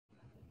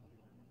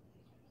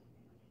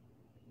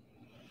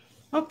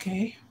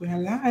Okay, we're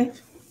live.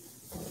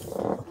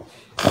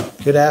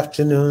 Good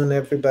afternoon,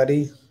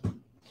 everybody.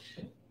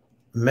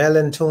 Mel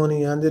and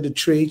Tony under the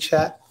tree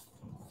chat.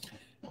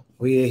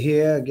 We are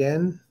here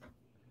again.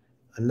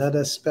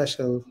 Another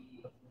special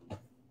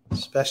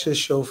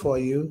show for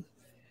you.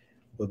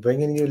 We're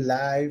bringing you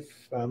live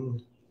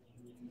from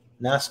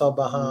Nassau,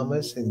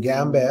 Bahamas, in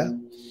Gambia,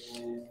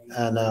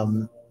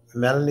 and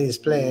Melanie is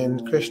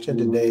playing Christian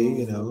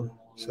today.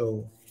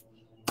 So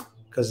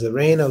because the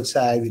rain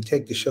outside, we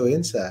take the show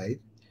inside.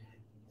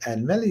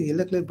 And Melanie, you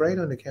look a little bright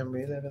on the camera.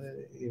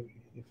 Your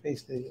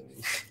face.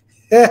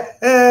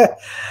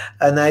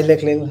 And I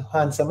look a little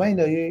handsome. I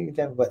know you,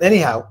 but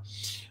anyhow,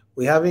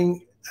 we're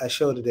having a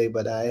show today,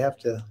 but I have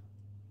to,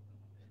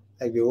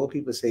 like the old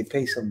people say,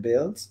 pay some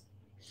bills.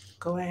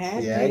 Go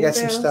ahead. Yeah, I got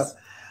some stuff.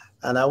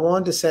 And I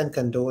want to send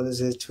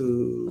condolences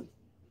to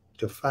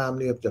the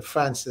family of the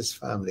Francis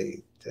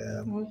family.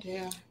 Oh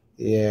dear.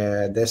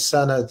 Yeah, their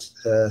son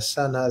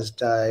has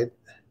died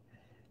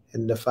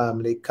in the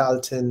family.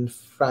 Carlton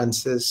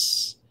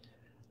Francis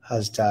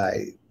has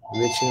died.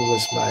 Richard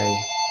was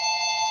my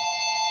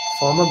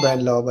former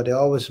brother-in-law, but he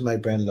always my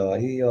brother-in-law.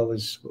 He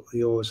always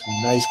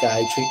a nice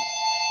guy, treat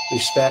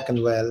respect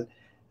and well.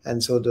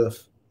 And so the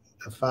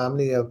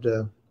family of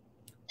the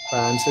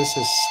Francis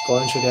is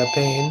going through their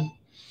pain,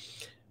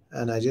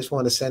 and I just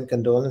want to send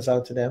condolences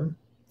out to them.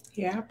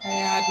 Yeah, I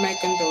add my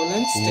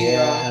condolences to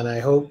Yeah, and I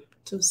hope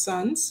two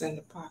sons and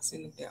the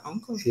passing of their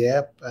uncle.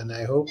 Yep, and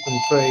I hope and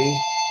pray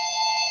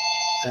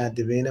that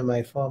Davina,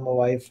 my former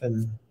wife,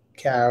 and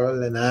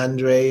Carol and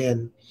Andre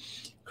and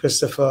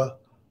Christopher,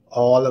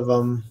 all of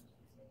them,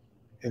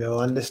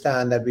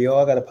 understand that we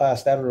all got to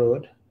pass that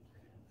road.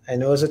 I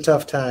know it's a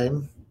tough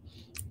time,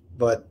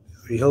 but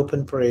we hope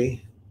and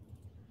pray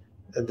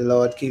that the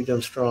Lord keep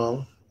them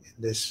strong in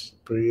this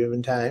period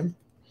of time.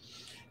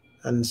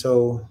 And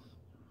so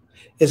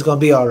it's going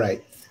to be all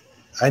right.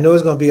 I know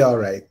it's going to be all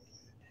right.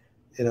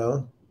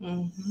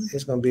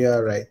 It's going to be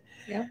all right.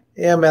 Yeah.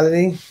 Yeah,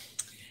 Melanie.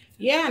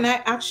 Yeah, and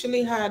I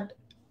actually had,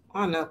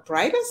 on a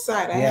brighter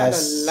side, I had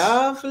a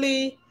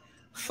lovely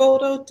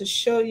photo to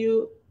show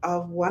you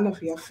of one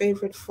of your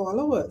favorite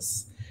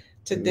followers.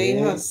 Today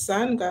her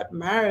son got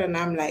married, and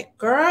I'm like,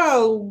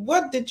 girl,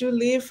 what did you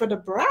leave for the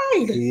bride?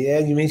 Yeah,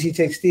 you mean she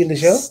takes steal the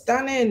show?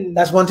 Stunning.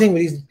 That's one thing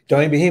with these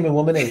Johnny Bahamian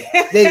women.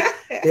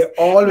 They're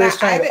always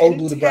trying to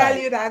outdo the bride. I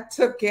tell you that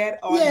to get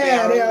on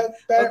there.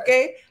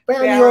 Okay?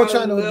 Apparently you're all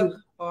trying to outdo.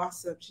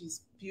 Awesome. She's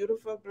a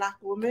beautiful black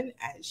woman,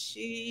 and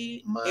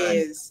she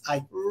is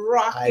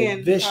rocking.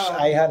 I wish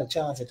I had a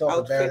chance to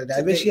talk about her.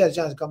 I wish she had a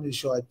chance to come to the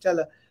show. I tell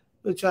her,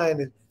 we're trying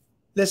to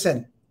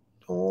listen.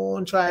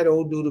 Don't try to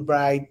outdo the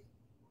bride.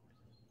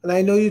 And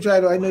I know you try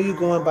to. I know you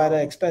go and buy the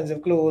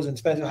expensive clothes and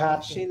expensive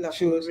hats. She looks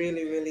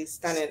really, really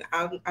stunning.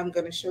 I'm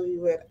gonna show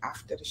you it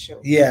after the show.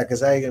 Yeah,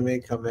 because I can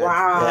make comments.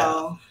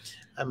 Wow.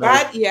 Yeah.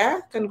 But yeah,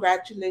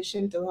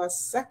 congratulations to her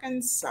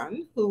second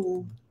son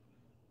who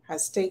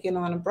has taken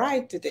on a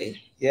bride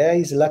today. Yeah,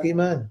 he's a lucky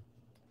man.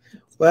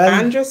 Well,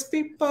 Andros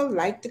people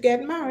like to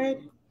get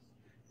married.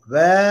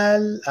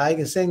 Well, I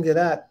can sing to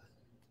that.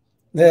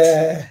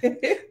 Let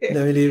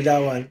me leave that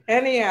one.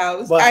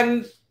 Anyhow,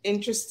 and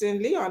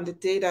interestingly, on the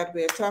day that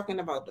we're talking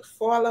about the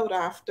fallout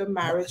after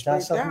marriage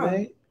breakdown,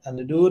 right? And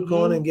the dude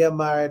going and get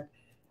married,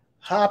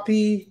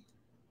 happy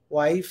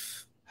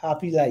wife,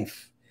 happy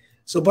life.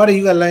 So, buddy,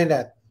 you gotta learn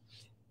that.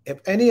 If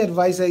any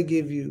advice I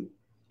give you,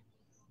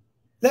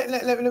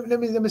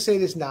 let me say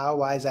this now.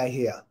 Why is I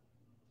here?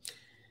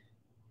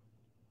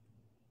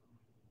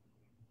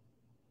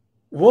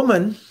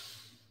 Woman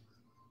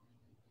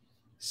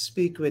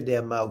speak with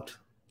their mouth.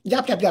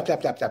 Yap, yap, yap,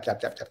 yap, yap, yap,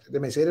 yap, yap, yap. They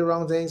may say the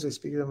wrong things, we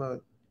speak with their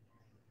mouth.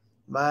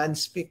 Man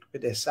speak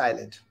with their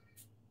silent.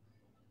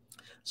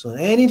 So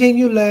anything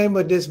you learn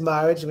about this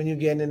marriage, when you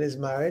get in this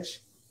marriage,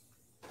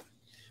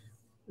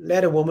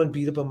 let a woman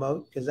beat up her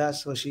mouth, because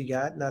that's what she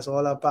got, and that's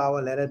all her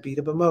power. Let her beat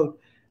up her mouth.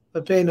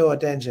 But pay no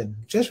attention.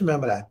 Just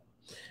remember that.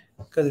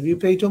 Because if you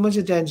pay too much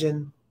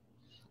attention,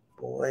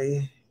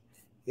 boy,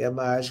 your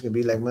marriage can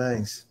be like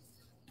mine.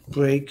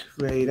 Break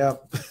right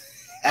up.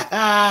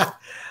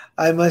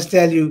 I must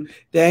tell you,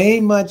 there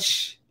ain't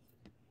much.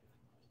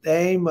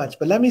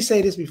 But let me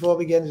say this before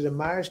we get into the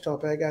marriage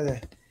topic. I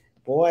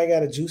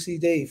got a juicy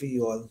day for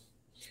you all.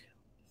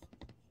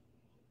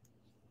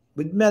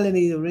 With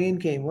Melanie, the rain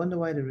came. Wonder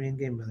why the rain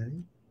came,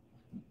 Melanie?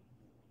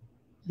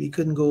 We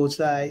couldn't go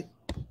outside.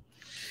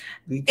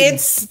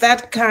 It's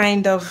that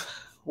kind of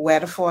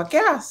weather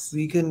forecast.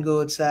 We couldn't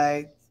go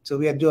outside, so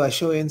we had to do a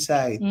show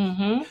inside.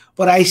 Mm-hmm.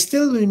 But I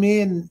still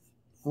remain.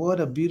 What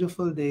a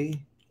beautiful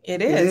day.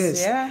 It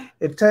is. Yeah.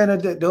 It turned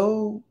out that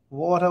though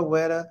water,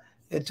 weather,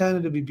 it turned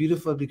out to be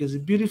beautiful because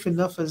it's beautiful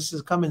enough for us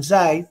to come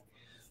inside.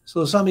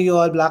 So some of you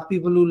all black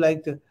people who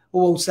like to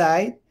go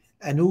outside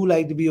and who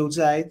like to be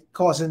outside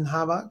causing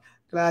havoc,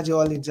 glad you're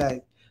all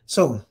inside.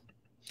 So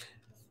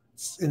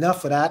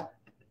enough for that.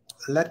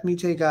 Let me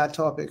take our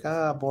topic.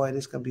 Ah, boy,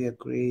 this can be a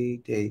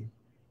great day.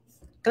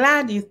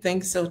 Glad you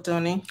think so,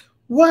 Tony.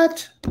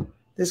 What?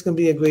 This can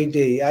be a great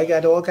day. I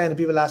got all kind of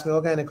people asking me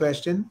all kind of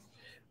questions,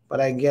 but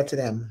I can get to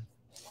them.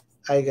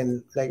 I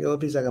can, like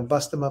old pieces, I can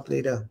bust them up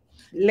later.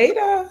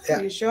 Later?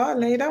 Yeah. You sure?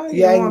 Later?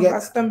 You Yeah, I don't can want to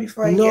bust them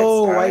before you get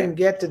started? No, I can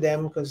get to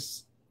them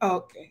because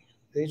okay.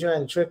 they're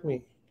trying to trick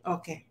me.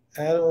 Okay.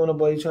 I don't want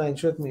nobody trying to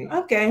trick me.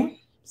 Okay.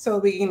 So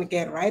we're going to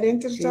get right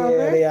into the topic.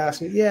 Yeah, they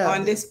asked me. Yeah.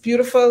 On this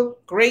beautiful,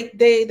 great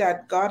day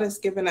that God has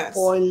given us.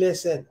 Boy,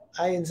 listen.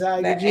 I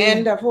inside with you. The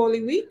end of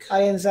Holy Week.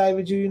 I inside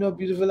with you. You know how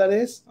beautiful that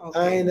is? Okay.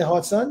 I in the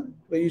hot sun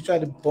where you try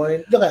to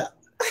burn. Look at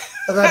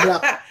that.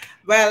 Black.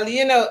 Well,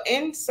 you know,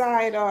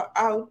 inside or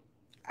out,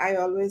 I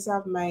always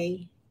have my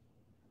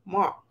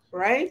mark,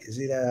 right? You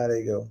see that? How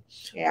they go.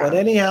 Yeah. But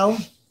anyhow,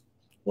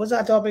 what's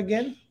our topic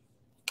again?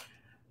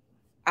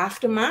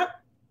 Aftermath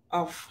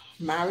of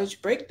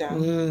marriage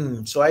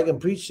breakdown. So I can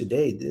preach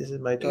today. This is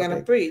my topic. You're going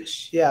to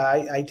preach? Yeah,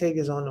 I take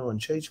this on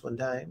church one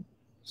time.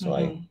 So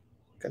I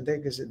can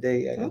take this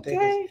today. I can take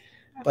this.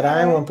 But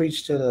I want to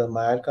preach to the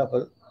married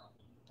couple.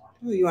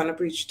 Who you want to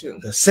preach to?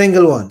 The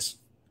single ones.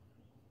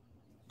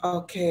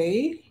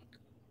 Okay.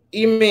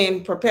 You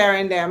mean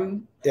preparing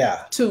them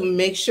to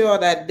make sure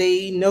that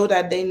they know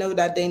that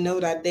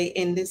they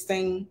in this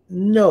thing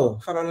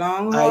for the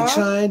long haul? I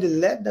trying to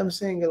let them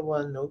single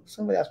one know.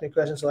 Somebody asked me a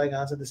question so I can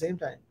answer at the same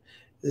time.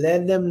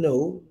 Let them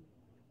know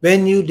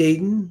when you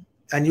dating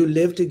and you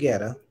live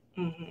together,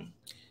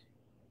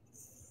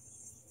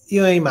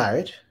 you ain't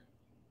married.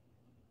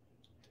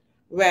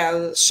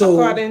 Well, so,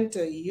 according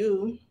to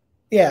you,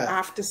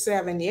 after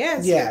 7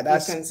 years,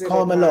 that's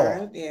common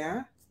law.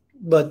 Yeah.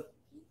 But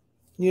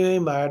you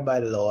ain't married by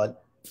the Lord,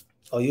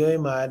 or you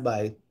ain't married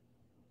by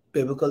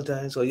biblical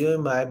times, or you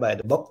ain't married by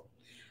the book.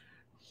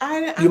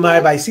 You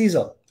married by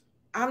Caesar.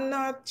 I'm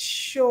not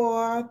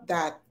sure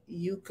that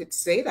you could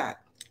say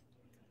that.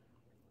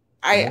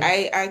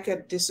 I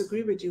could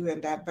disagree with you in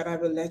that, but I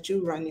will let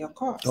you run your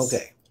course.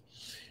 Okay.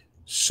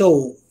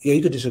 So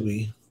you could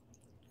disagree.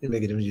 You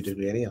make a difference. You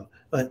disagree anyhow.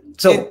 But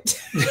so,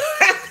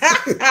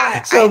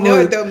 I know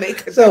it don't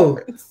make a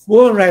difference.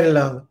 Moving right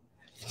along.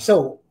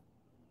 So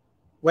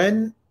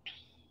when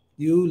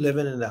you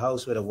living in the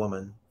house with a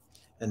woman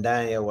and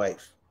dying your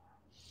wife,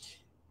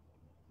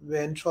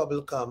 when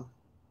trouble come,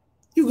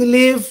 you can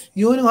leave.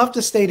 You don't have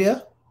to stay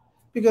there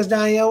because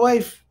dying your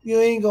wife, you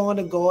ain't going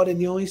to God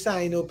and you ain't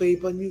sign no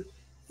paper and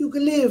you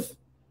can leave.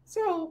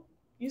 So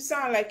you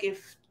sound like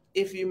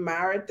if you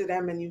married to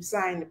them and you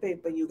sign the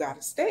paper, you got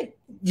to stay.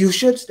 You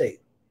should stay.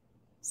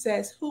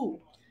 Says who?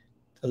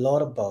 The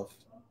Lord above.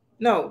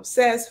 No,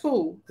 says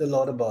who? The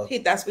Lord above.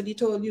 That's what he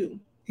told you.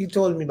 He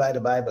told me by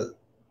the Bible.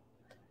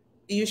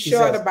 You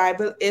sure the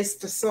Bible is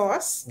the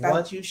source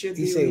that you should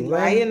be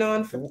relying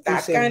on for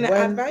that kind of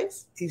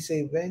advice? He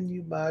said, when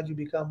you marry, you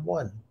become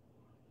one.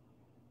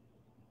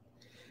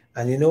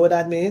 And you know what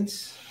that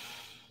means?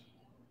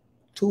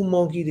 Two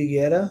monkey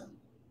together,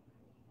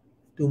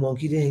 do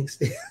monkey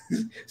things.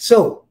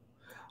 So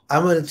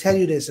I'm going to tell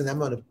you this, and I'm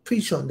going to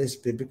preach on this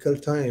biblical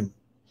time.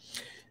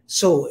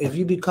 So if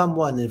you become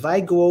one, if I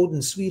go out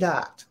in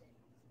sweetheart,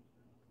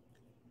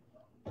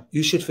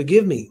 you should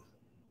forgive me.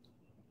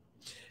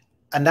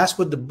 And that's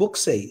what the book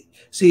say.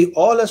 See,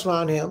 all us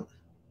around here,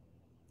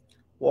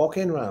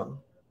 walking around,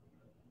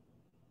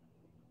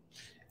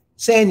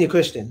 saying you're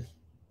Christian,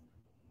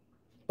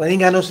 but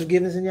ain't got no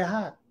forgiveness in your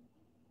heart.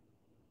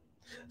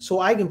 So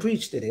I can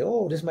preach today.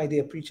 Oh, this is my day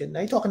of preaching.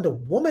 I talking to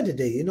women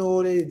today. You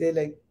know, they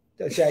like,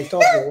 I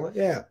talk to women.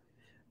 Yeah.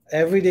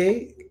 Every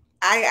day.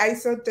 I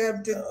so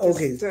tempted.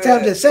 Okay.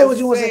 Say what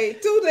you want to say.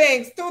 Two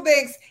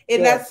things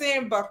in that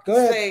same book. Go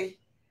ahead.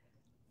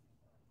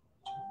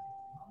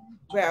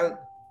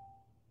 Well,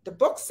 the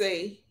book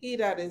say, he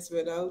that is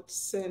without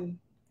sin,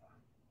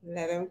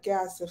 let him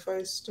cast the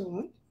first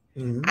stone,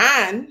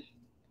 and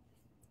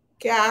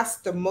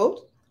cast the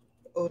mote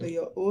out of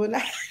your own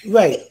eye.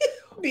 Right.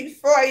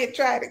 Before you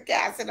try to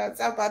cast it on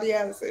somebody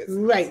else's.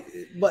 Right.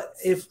 But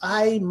if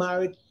I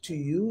married to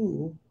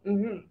you,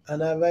 and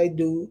if I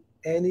do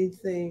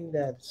anything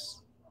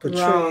that's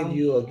portrayed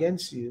you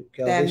against you,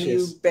 then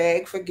you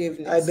beg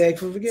forgiveness. I beg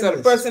for forgiveness. So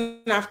the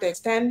person have to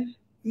extend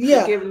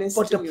forgiveness.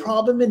 But the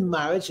problem in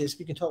marriage is,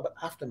 we can talk about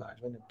after marriage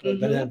when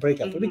they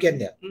break up. But we get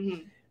there.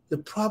 The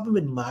problem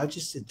in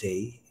marriages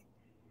today,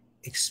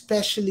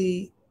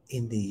 especially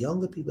in the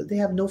younger people, they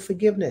have no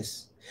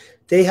forgiveness.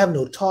 They have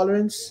no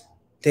tolerance.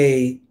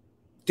 They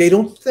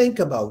don't think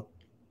about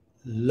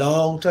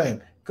long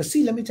term. Because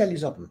see, let me tell you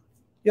something.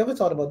 You ever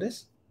thought about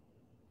this?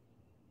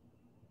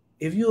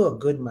 If you're a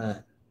good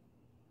man,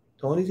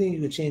 the only thing you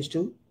could change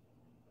to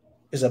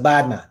is a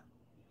bad man.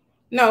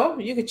 No,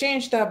 you could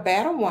change to a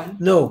better one.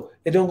 No,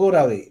 it don't go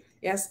that way.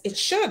 Yes, it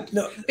should.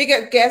 No.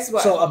 Because guess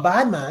what? So a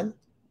bad man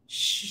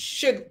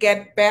should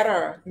get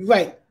better.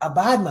 Right. A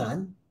bad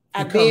man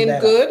at being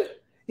better. Good.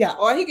 Yeah.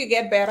 Or he could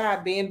get better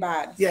at being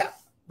bad. Yeah.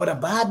 But a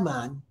bad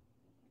man,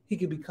 he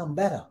could become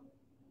better.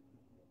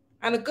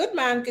 And a good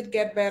man could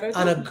get better.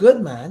 And a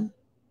good man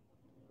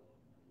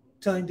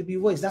turn to be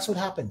worse. That's what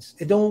happens.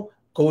 It don't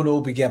go no,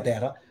 we get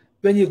better.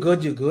 When you're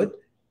good, you're good.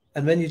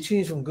 And when you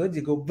change from good,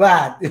 you go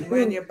bad.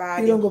 When you're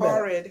bad, you're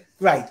horrid. Better.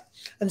 Right.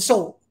 And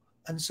so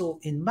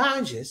in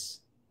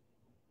marriages,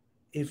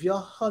 if your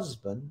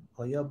husband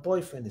or your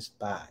boyfriend is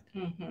bad,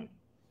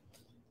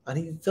 and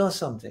he does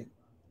something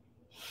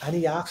and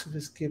he asks for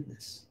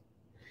forgiveness,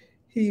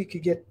 he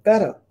could get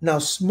better. Now,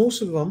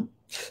 most of them,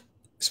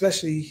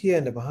 especially here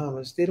in the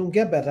Bahamas, they don't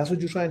get better. That's what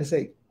you're trying to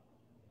say.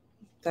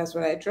 That's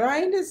what I'm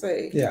trying to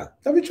say. Yeah,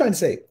 that's what you're trying to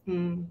say.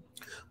 Mm.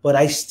 But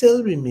I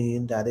still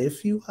remain that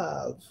if you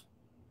have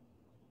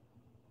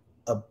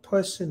a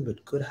person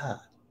with good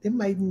heart, they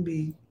mightn't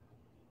be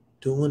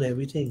doing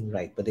everything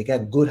right, but they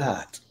got good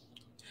heart.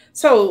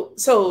 So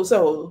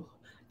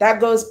that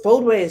goes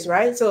both ways,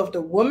 right? So if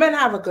the woman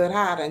have a good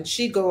heart and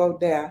she go out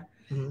there,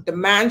 the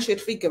man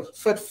should forgive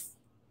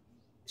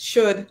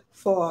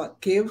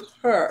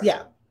her.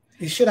 Yeah,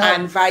 you should have,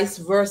 and vice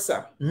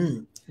versa.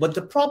 But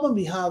the problem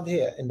we have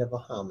here in the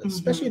Bahamas,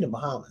 especially in the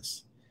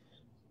Bahamas,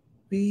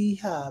 we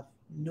have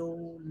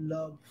no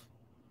love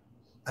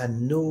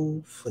and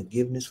no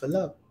forgiveness for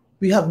love.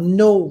 We have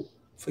no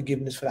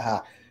forgiveness for the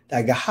heart.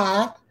 Like the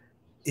heart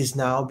is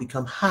now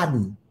become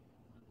hardened.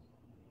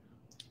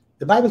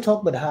 The Bible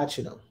talks about the heart,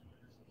 you know.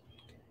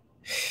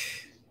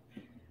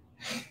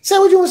 Say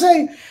what you want to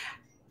say.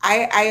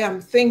 I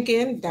am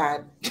thinking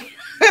that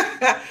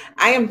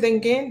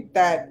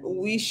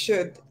we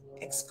should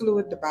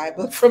exclude the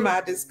Bible from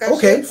our discussions.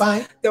 Okay,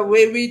 fine. The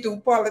way we do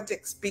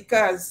politics,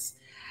 because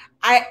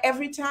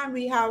every time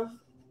we have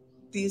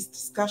these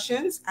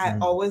discussions, I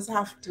always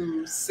have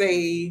to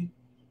say,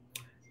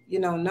 you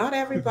know, not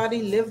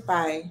everybody live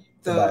by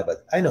the Bible.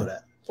 I know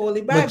that.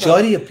 Holy Bible.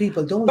 Majority of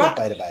people don't live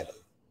by the Bible.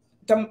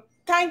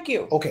 Thank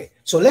you. Okay,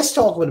 so let's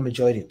talk about the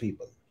majority of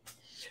people.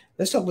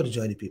 Let's talk about the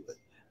majority of people.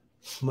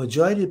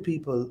 Majority of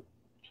people,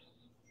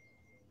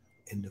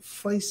 in the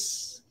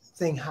first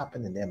thing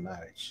happen in their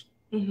marriage,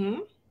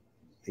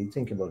 they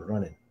think about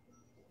running.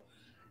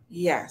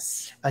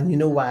 Yes. And you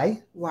know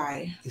why?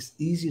 Why? It's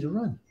easy to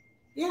run.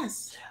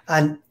 Yes.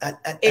 And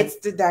it's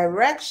the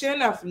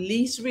direction of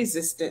least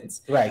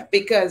resistance. Right.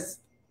 Because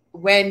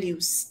when you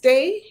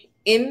stay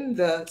in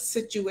the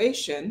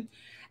situation,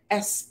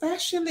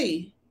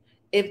 especially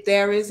if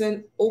there is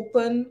an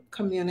open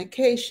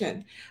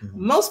communication,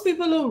 most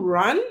people who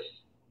run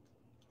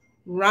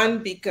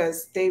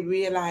because they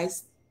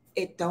realize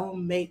it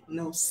don't make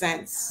no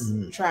sense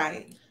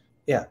trying.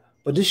 Yeah,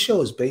 but this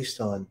show is based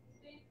on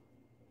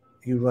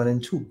you running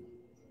too.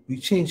 We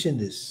changing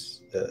this.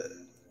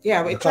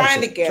 We're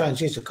trying to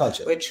change the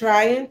culture. We're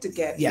trying to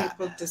get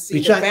people to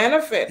see the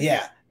benefit.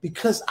 Yeah,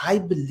 because I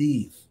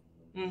believe.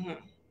 And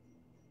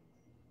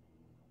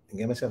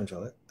get myself in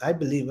trouble. I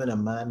believe when a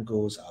man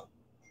goes out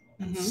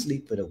and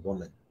sleep with a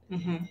woman,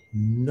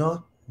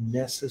 not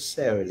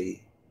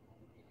necessarily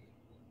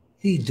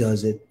he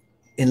does it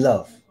in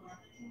love.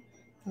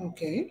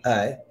 Okay.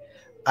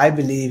 I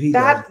believe he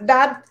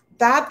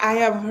that I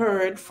have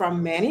heard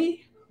from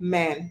many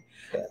men.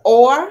 Yeah.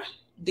 Or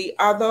the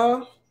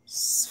other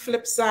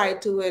flip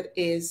side to it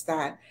is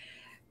that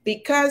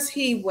because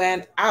he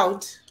went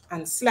out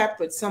and slept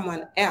with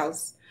someone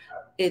else,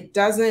 it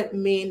doesn't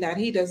mean that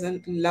he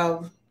doesn't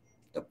love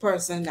the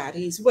person that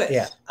he's with.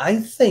 Yeah, I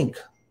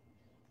think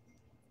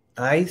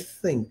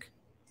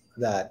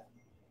that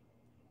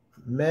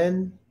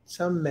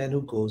some men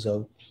who goes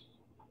out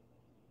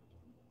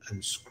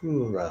and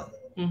screw around,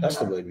 that's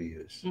the word we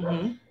use,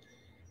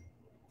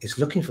 is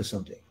looking for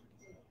something.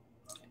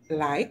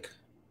 Like?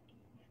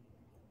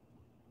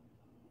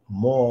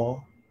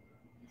 More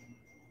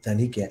than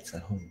he gets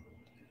at home.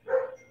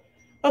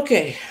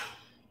 Okay.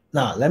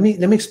 Now, let me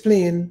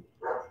explain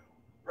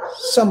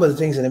some of the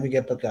things and then we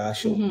get back to our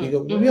show.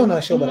 We're on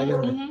our show, but I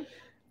want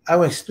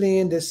to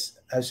explain this.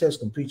 I said I was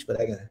going to preach, but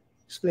I got to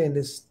explain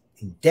this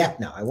in depth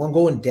now. I won't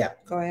go in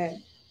depth. Go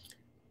ahead.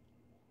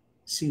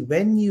 See,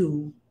 when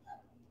you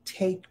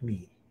take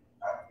me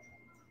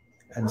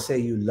and say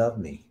you love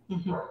me,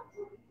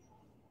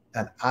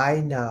 and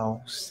I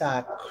now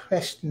start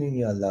questioning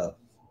your love.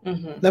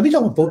 Now we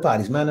talking about both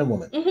parties, man and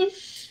woman.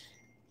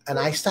 And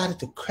I started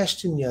to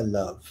question your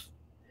love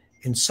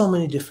in so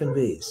many different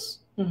ways.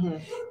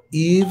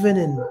 Even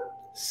in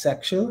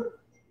sexual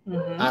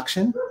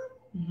action,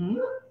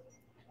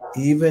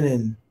 even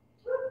in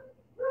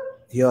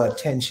your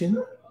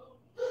attention,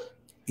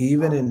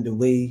 even in the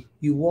way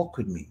you walk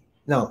with me.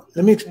 Now,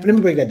 let me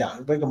break that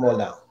down, break them all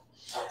down.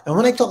 And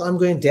when I talk, I'm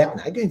going depth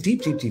now. I'm going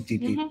deep.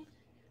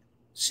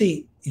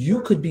 See,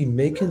 you could be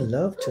making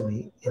love to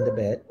me in the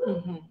bed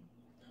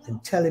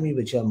and telling me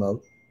with your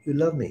mouth you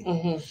love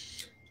me.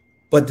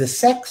 But the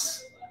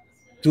sex,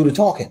 do the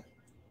talking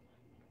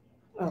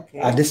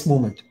at this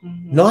moment,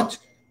 not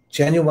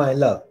genuine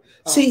love.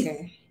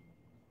 See,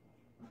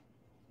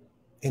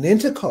 in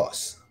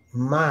intercourse,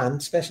 man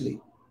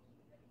especially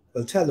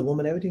will tell the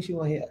woman everything she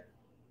want to hear.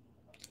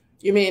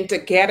 You mean to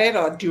get it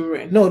or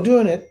during? No,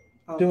 doing it.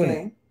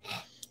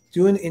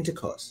 During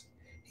intercourse.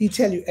 He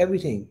tell you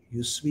everything.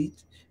 You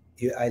sweet.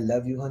 I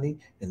love you, honey.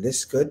 And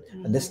this good.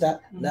 And this,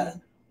 that.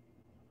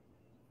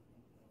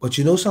 But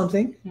you know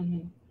something?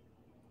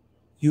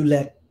 You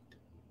let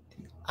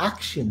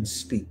action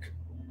speak.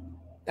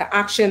 The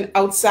action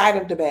outside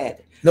of the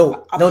bed.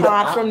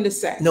 Apart from the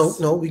sex.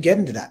 No, we get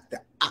into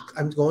that.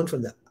 I'm going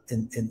from the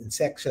in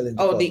sexual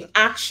intercourse. The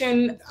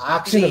action.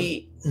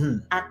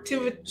 Action.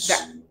 Activity.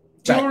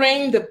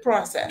 During the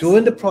process.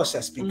 During the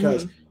process,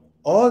 because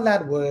all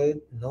that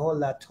word and all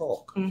that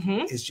talk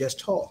is just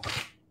talk.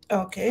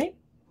 Okay.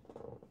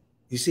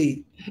 You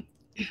see,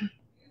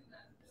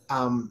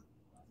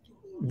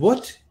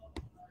 what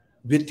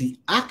with the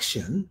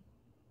action,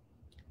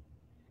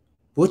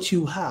 what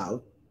you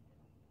have,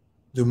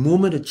 the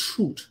moment of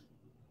truth,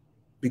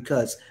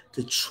 because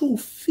the true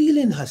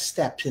feeling has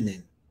stepped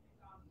in.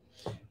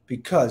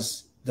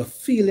 Because the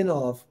feeling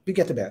of, we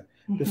get to that,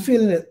 the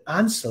feeling of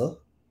answer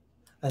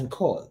and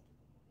call.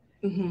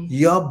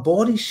 Your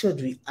body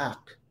should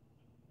react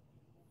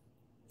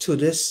to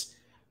this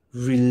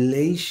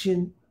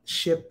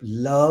relationship,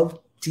 love,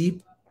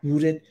 deep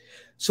rooted.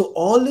 So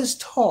all this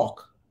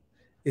talk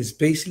is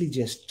basically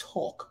just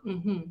talk.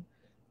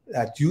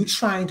 That you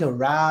trying to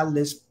rile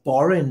this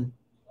boring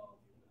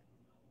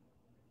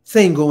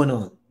thing going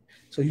on.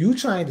 So you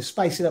trying to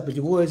spice it up with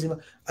your words,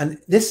 and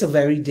this is a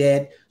very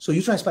dead. So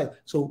you try to spice.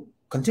 So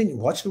continue,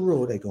 watch the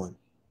road they're going.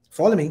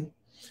 Follow me.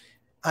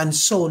 And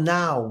so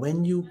now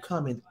when you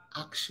come in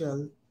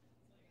actual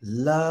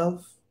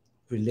love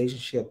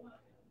relationship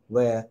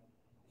where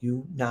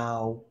you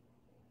now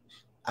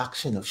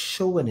action of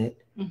showing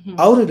it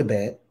out of the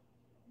bed,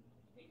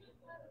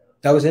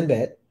 that was in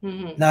bed,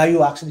 now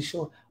you actually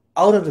show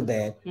out of the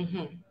bed,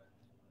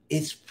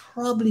 it's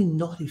probably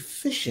not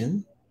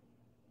efficient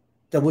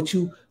than what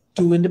you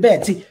do in the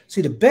bed.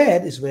 See, the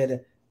bed is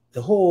where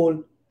the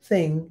whole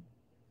thing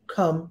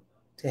come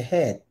to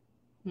head.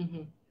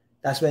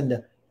 That's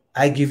when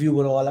I give you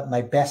all of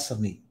my best of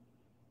me.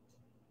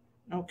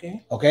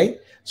 Okay. Okay.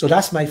 So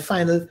that's my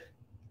final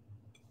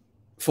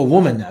for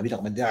women. Now we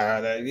talking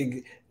about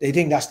they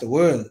think that's the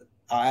world.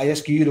 I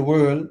just give you the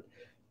world,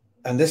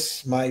 and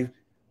this my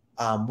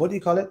what do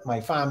you call it? My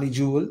family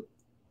jewel.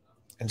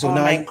 And so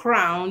now my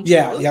crown.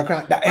 Yeah, your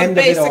crown. The end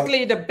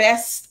basically the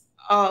best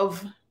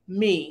of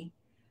me,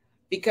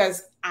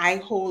 because I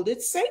hold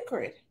it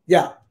sacred.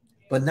 Yeah,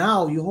 but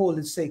now you hold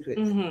it sacred.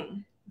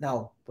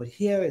 Now, but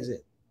here is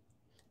it.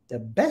 The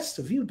best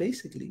of you,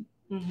 basically.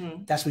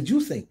 That's what you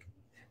think.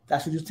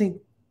 That's what you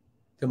think.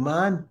 The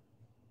man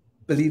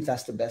believes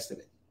that's the best of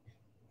it.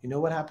 You know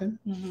what happened?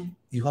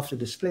 You have to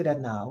display that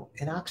now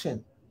in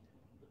action.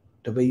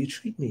 The way you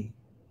treat me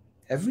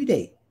every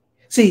day.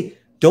 See,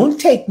 don't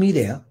take me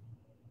there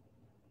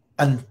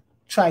and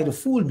try to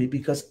fool me,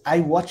 because I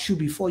watch you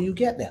before you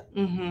get there.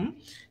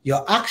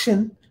 Your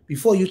action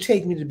before you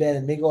take me to bed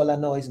and make all that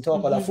noise and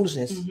talk all that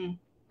foolishness.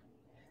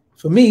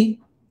 For me,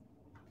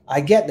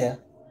 I get there.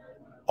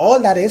 All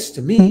that is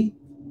to me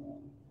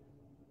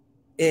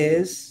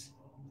is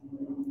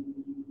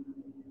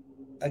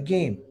a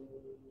game.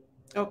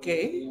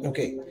 Okay.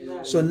 Okay.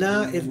 So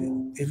now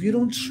if you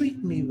don't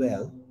treat me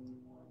well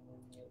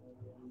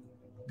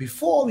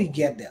before we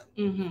get there,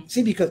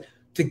 see, because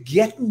to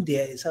getting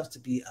there, it has to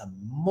be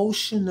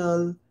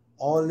emotional,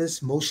 all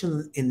this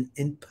emotional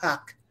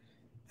impact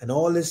and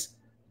all this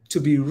to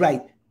be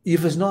right.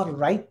 If it's not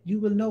right, you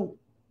will know.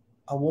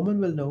 A woman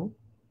will know.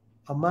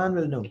 A man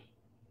will know.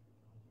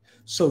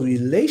 So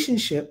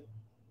relationship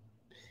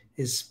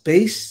is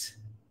based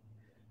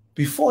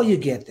before you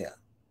get there.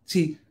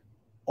 See,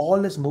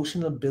 all this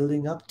emotional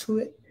building up to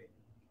it,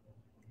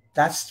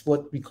 that's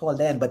what we call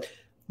that. But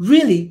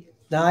really,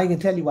 now I can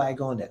tell you why I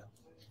gone there.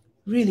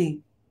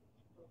 Really,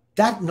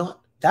 that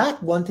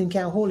one thing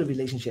can't hold a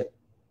relationship.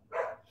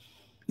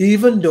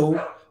 Even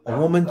though a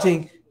woman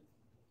think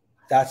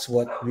that's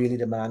what really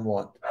the man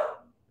want.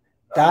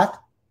 That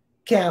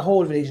can't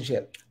hold a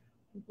relationship.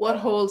 What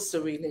holds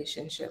the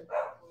relationship?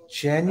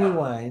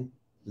 Genuine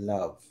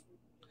love.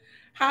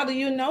 How do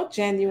you know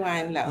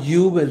genuine love?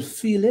 You will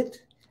feel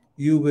it.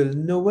 You will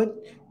know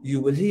it.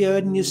 You will hear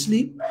it in your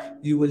sleep.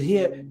 You will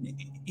hear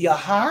your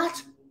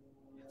heart.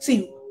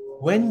 See,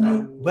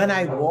 when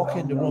I walk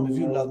in the room, if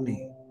you love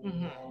me,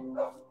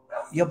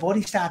 your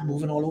body start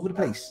moving all over the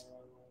place.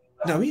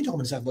 Now, we ain't talking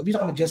about stuff, but we're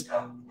talking about just,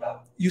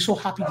 you're so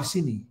happy to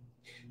see me.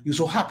 You're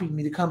so happy for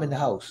me to come in the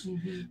house.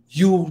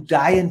 You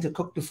dying to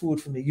cook the food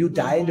for me. You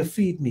dying to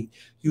feed me.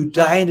 You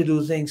dying to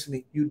do things for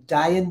me. You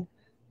dying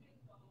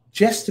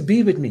just to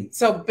be with me.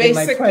 So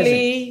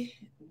basically,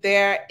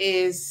 there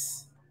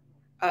is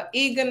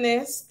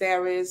eagerness,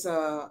 there is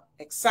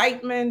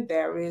excitement,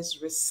 there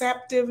is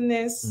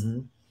receptiveness.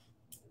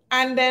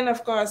 And then,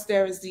 of course,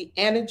 there is the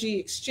energy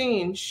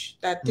exchange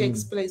that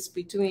takes place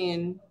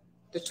between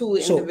the two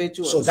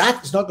individuals. So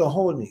that's not going to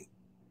hold me.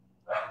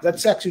 That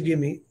sex you give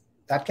me,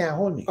 that can't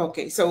hold me.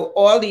 Okay, so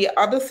all the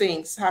other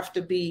things have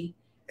to be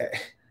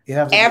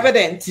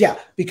evident. Yeah,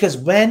 because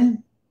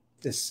when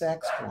the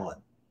sex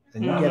gone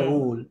and you get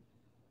old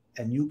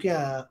and you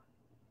can't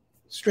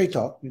straight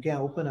talk, you can't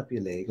open up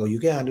your leg, or you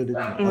can't do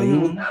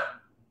the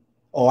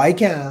or I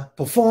can't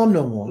perform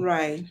no more.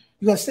 Right.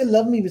 You gotta still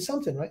love me with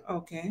something, right?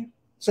 Okay.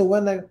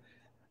 So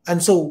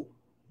so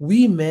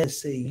we men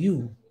say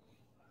you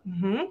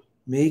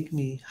make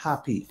me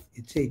happy.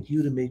 It takes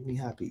you to make me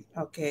happy.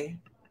 Okay.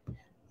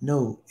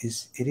 No,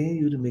 it ain't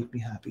you to make me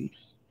happy.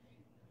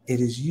 It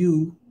is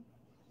you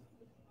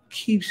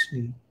keeps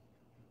me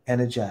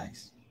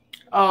energized.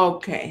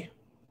 Okay.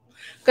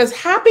 Because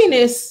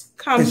happiness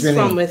comes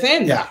from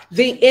within. Yeah.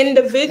 The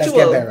individual.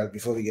 Let's get Beryl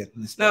before we get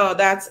this. No,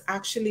 that's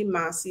actually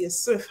Marcia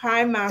Swift.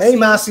 Hi, Marcia. Hey,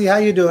 Marcia, how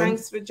you doing?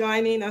 Thanks for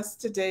joining us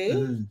today.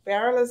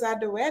 Beryl is at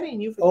the wedding.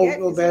 You forget.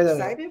 He's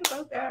excited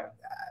about Beryl.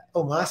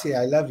 Oh, Marcia,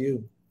 I love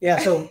you. Yeah,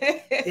 so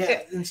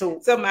yeah, and so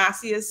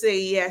Marcia say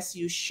yes,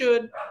 you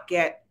should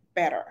get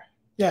better.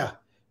 Yeah,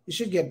 you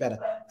should get better.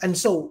 And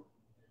so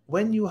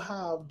when you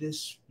have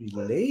this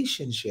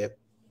relationship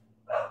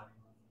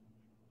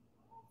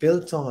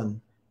built on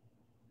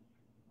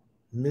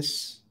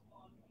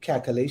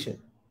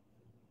miscalculation,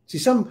 see,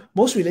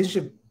 most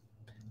relationship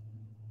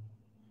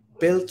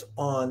built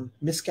on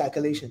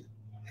miscalculation,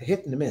 a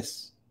hit and a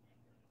miss.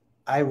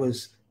 I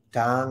was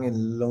down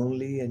and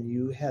lonely, and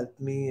you helped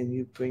me, and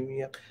you bring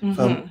me up.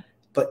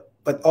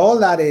 But all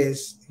that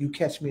is, you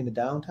catch me in the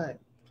downtime.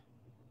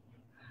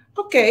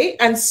 Okay,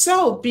 and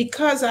so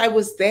because I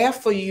was there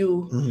for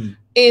you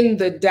in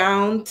the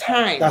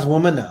downtime. That's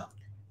woman now.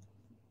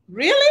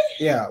 Really?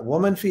 Yeah,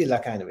 woman feel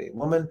that kind of way.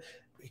 Woman,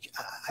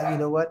 you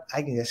know what?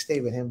 I can just stay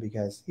with him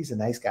because he's a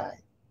nice guy.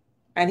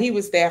 And he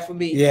was there for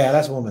me. Yeah,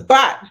 that's woman.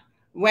 But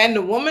when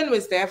the woman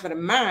was there for the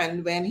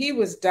man, when he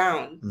was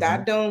down,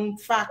 that don't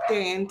factor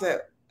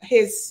into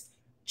his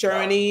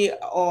journey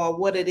or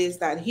what it is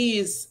that he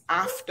is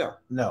after.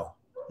 No.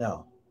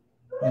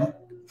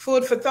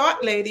 Food for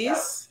thought,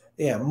 ladies.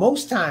 Yeah,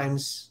 most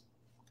times.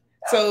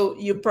 So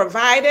you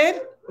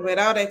provided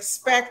without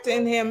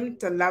expecting him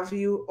to love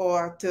you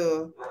or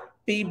to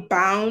be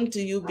bound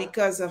to you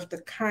because of the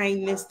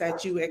kindness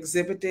that you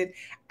exhibited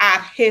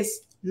at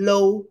his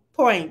low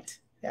point.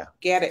 Yeah.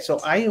 Get it? So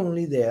I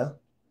only there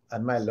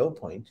at my low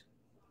point.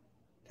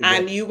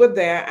 And you were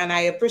there, and I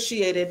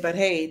appreciate it, but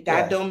hey,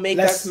 that don't make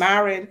us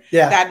married.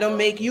 Yeah. That don't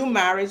make you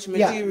marriage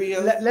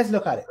material. Yeah. Let's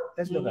look at it.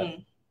 Let's look at it.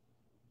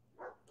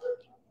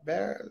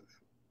 Beryl,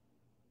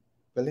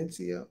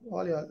 Valencia,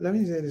 all y'all. Let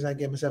me say this, I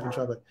get myself in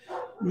trouble.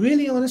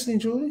 Really, honestly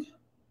and truly,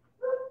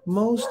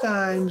 most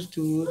times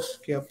dudes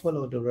get pulled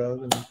out the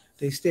rug and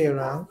they stay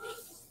around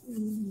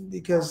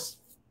because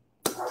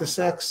the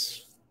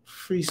sex,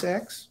 free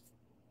sex,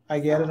 I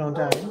get it on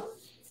time.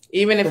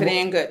 Even if it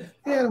ain't good.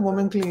 Yeah, the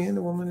woman clean,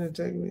 the woman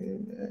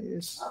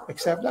is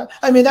accept that.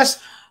 I mean, that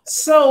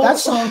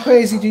sounds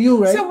crazy to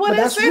you, right? So what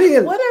is it?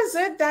 Real. What is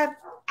it that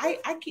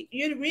I keep?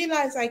 You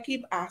realize I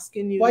keep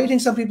asking you. Why do you think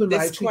some people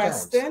this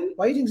question?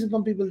 Why do you think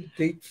some people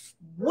date?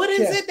 What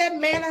is it that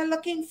men are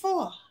looking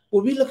for?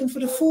 Well, we're looking for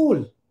the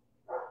fool.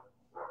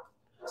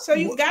 So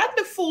you got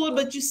the fool,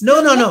 but you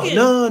still no.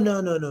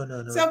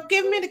 So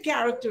give me the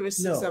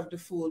characteristics of the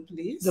fool,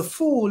 please. The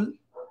fool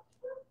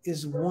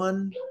is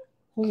one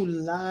who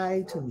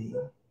lied to me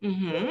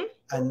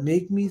and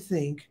make me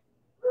think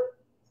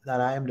that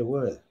I am the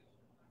world.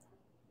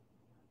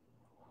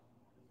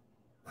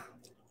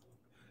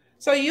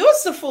 So you're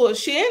the fool.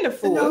 She ain't the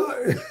fool.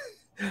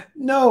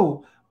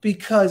 No,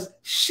 because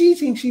she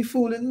thinks she's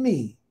fooling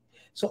me.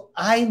 So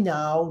I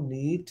now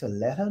need to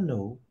let her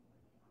know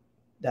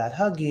that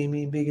her game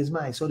ain't big as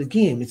mine. So the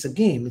game, it's a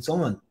game, it's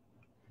on.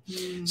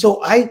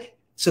 So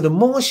the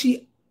more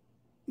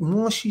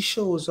she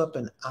shows up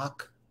and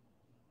act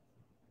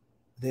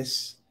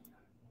this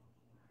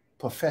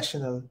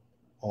professional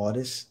or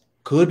this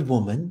good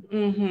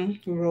woman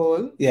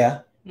role. Yeah.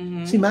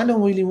 See, man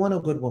don't really want a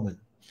good woman.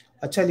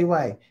 I'll tell you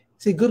why.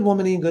 See, good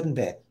woman ain't good in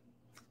bed.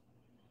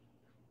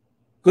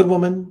 Good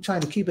woman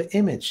trying to keep an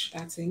image.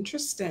 That's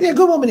interesting. Yeah,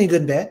 good woman ain't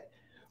good in bed.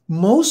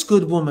 Most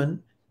good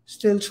women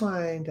still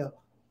trying to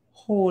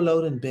hold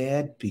out in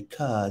bed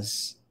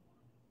because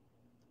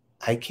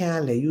I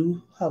can't let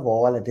you have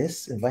all of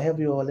this. If I have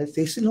you all this,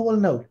 they still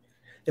holding out.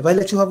 If I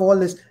let you have all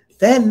this,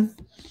 then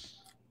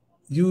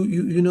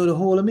you know the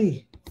whole of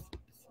me.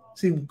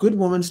 See, good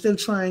woman still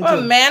trying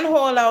to. Men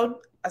hold out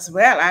as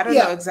well. I don't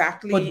know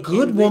exactly. But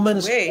good woman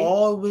is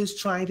always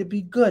trying to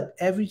be good.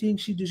 Everything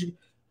she does.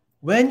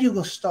 When you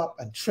go stop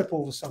and trip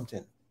over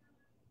something,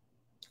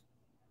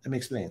 let me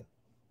explain.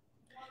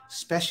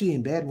 Especially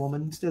in bed,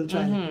 woman still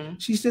trying.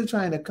 She's still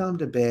trying to come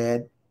to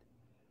bed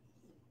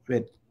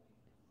with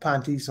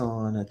panties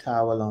on, a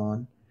towel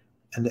on,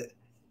 and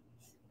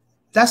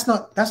that's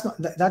not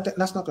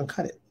gonna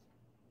cut it.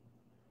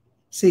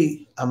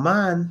 See, a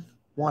man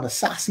want a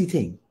sassy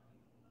thing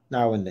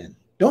now and then.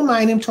 Don't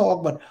mind him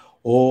talk, but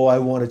I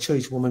want a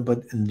church woman.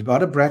 But in the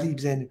other breath,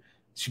 he's saying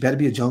she better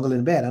be a jungle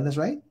in bed. And that's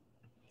right.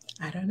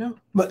 I don't know.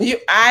 But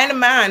I ain't a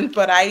man,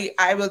 but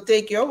I will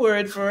take your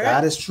word for it.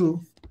 That is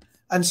true.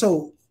 And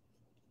so,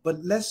 but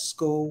let's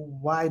go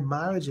why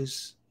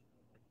marriages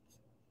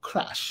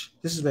crash.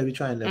 This is where we're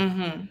trying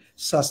to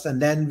suss, and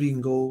then we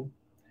can go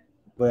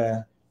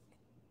where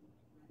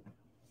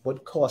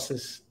what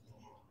causes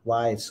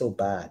why it's so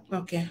bad.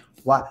 Okay.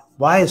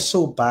 Why it's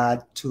so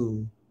bad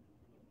to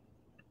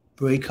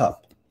break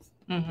up.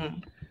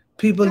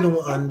 People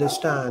don't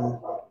understand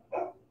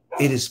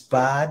it is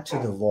bad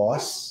to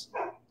divorce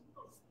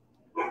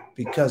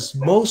because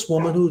most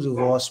women who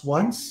divorce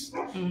once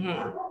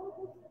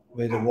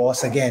will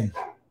divorce again.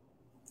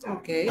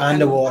 Okay. And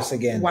divorce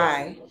again.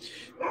 Why?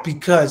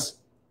 Because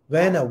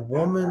when a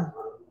woman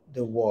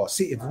divorces,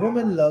 see, if a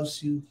woman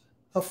loves you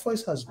her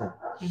first husband.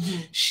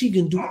 She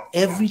can do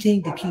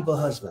everything to keep her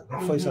husband,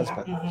 her first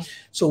husband.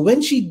 So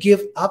when she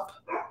give up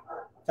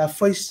that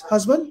first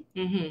husband,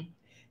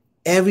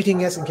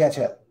 everything else can catch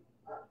up.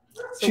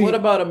 So what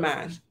about a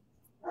man?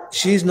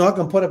 She's not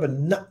gonna put up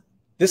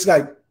this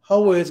guy. Her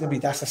word's gonna be,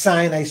 that's a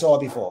sign I saw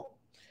before,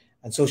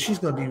 and so she's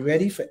gonna be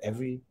ready for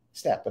every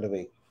step of the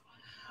way.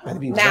 And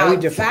be now very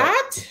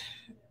difficult.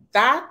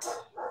 that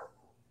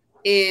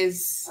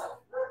is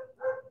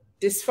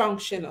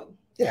dysfunctional.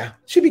 Yeah,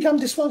 she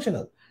becomes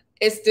dysfunctional.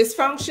 It's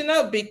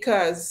dysfunctional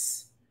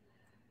because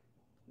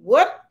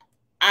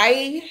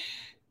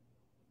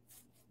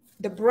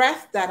the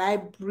breath that I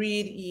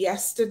breathed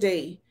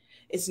yesterday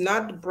is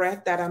not the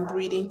breath that I'm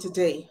breathing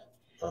today.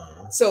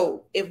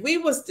 So if we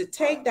was to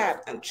take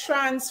that and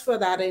transfer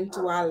that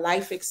into our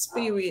life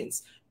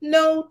experience,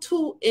 no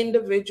two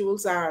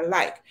individuals are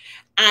alike.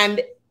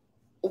 And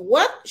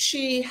what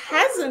she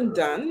hasn't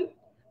done,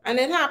 and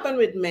it happened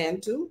with men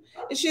too,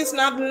 is she's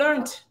not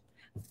learned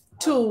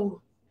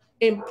to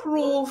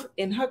improve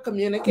in her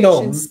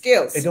communication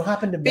skills. It don't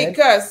happen to men.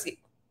 Because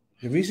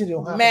the reason it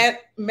don't happen.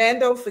 Men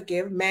don't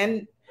forgive.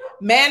 Men,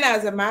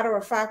 as a matter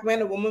of fact,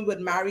 when a woman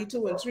would marry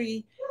 2 and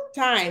 3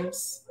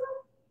 times,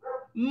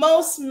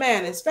 most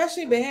men,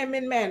 especially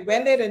Bahamian men,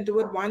 when they didn't do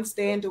it once,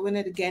 they ain't doing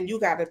it again. You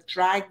got to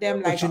drag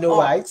them like But you know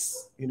why?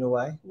 You know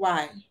why?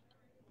 Why?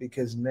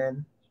 Because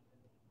men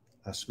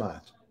are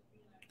smart.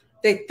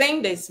 They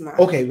think they're smart.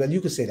 Okay, well, you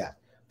could say that.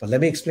 But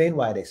let me explain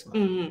why they're smart.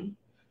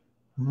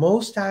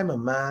 Most time a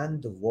man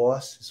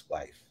divorces his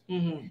wife,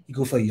 he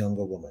go for a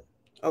younger woman.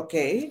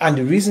 Okay. And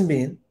the reason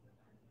being,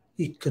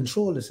 he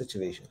control the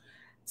situation.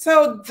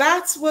 So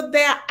that's what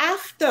they're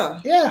after.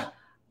 Yeah.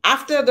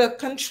 After the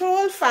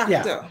control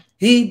factor.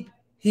 Yeah.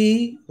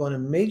 He gonna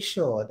make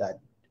sure that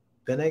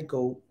when I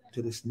go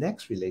to this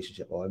next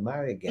relationship or I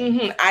marry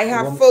again, I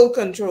have full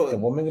control. The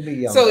woman will be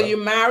younger. So you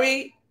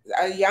marry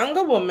a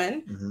younger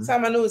woman,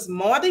 someone who is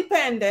more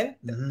dependent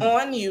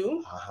on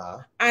you,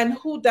 and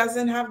who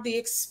doesn't have the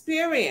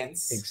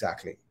experience.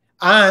 Exactly.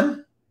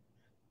 And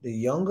the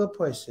younger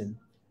person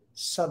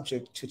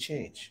subject to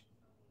change.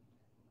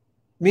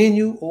 Me and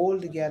you all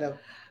together.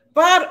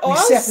 But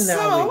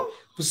also,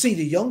 but see,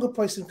 the younger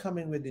person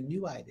coming with the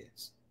new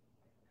ideas,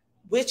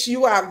 which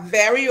you are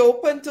very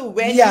open to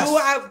when you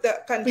have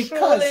the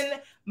controlling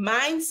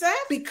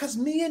mindset. Because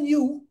me and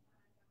you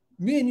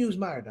is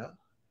married, huh?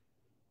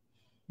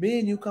 Me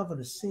and you come from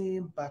the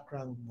same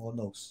background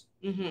almost.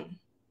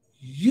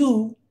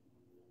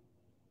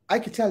 I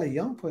could tell a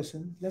young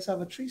person, let's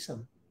have a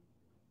threesome.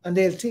 And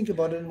they'll think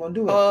about it and won't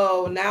do it.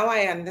 Oh, now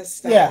I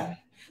understand. Yeah.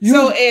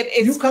 So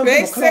it's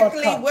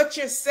basically what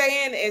you're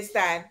saying is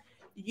that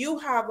you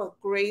have a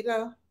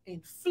greater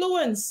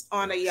influence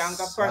on a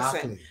younger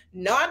person.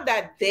 Not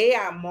that they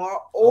are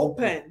more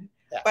open,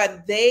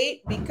 but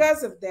they,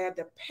 because of their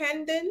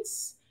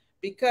dependence,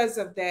 because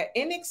of their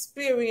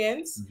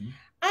inexperience,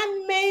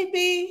 and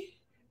maybe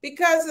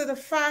because of the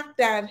fact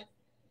that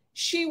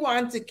she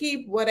wants to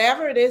keep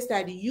whatever it is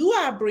that you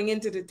are bringing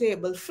to the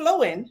table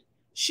flowing,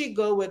 she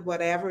go with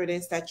whatever it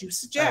is that you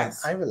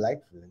suggest. I would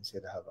like Valencia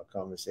to have a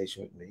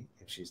conversation with me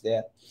if she's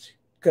there.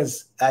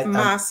 Because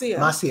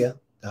Marcia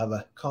to have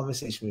a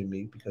conversation with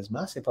me, because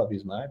Marcia probably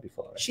is married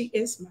before, right? She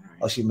is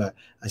married. Oh, she's married.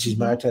 And she's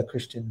married to a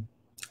Christian.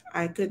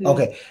 I couldn't.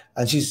 Okay.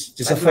 And this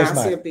is her first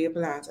marriage.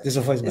 This is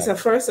her first marriage. It's her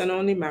first and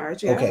only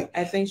marriage. Yeah. Okay.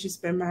 I think she's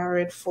been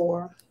married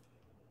for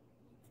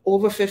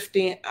over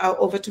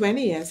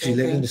 20 years. She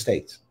lives in the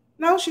States.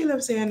 No, she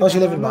lives here in the Bahamas. She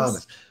lives in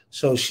Bahamas.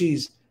 So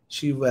she's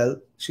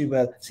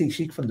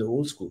from the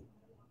old school.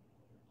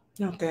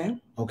 Okay.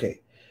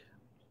 Okay.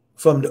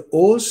 From the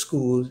old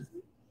school,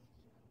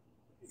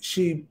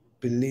 she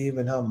believe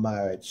in her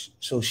marriage,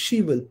 so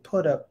she will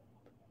put up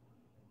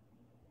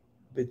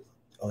with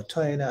or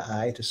turn her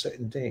eye to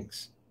certain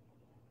things.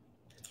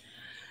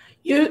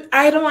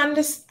 I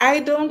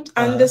don't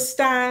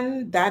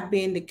understand that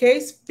being the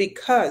case,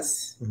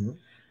 because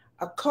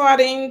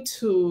according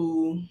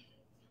to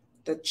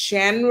the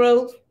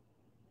general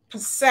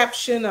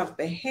perception of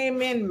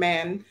Bahamian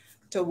men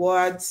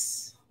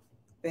towards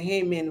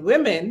Bahamian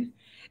women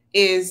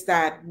is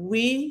that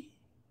we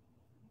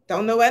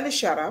don't know when to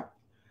shut up.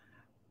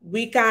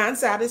 We can't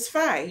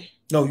satisfy.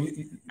 No.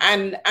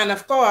 And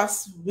of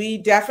course, we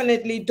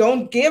definitely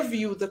don't give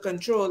you the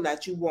control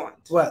that you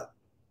want. Well,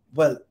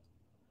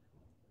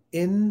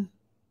 in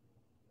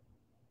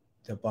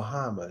the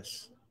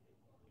Bahamas,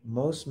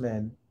 most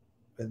men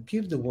will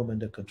give the woman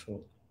the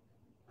control.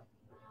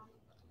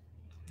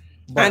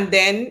 And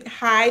then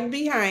hide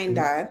behind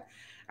that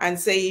and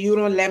say, you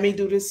don't let me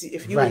do this.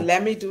 If you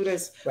let me do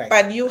this. Right.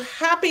 But you're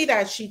happy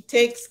that she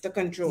takes the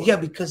control. Yeah,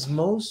 because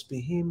most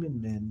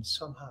Bahamian men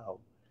somehow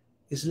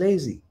is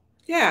lazy.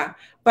 Yeah,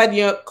 but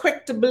you're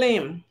quick to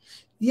blame.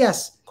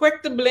 Yes.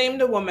 Quick to blame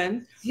the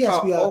woman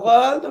for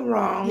all the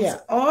wrongs,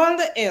 all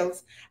the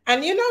ills.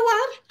 And you know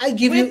what?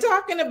 We're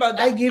talking about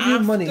that. I give you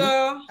money.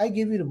 I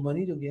give you the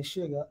money to get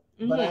sugar,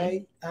 but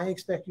I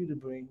expect you to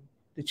bring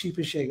the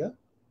cheapest sugar.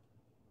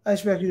 I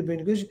expect you to bring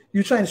the good.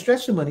 You're trying to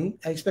stretch the money.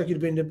 I expect you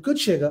to bring the good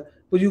sugar,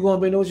 But you gonna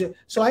bring those.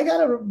 So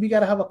we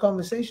gotta have a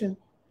conversation.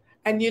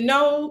 And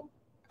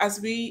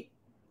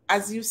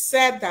as you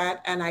said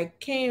that, and I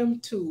came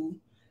to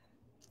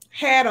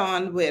head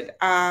on with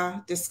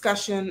our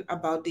discussion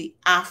about the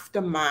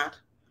aftermath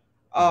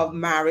of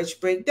marriage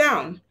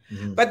breakdown.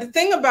 Mm-hmm. But the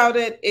thing about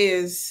it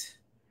is,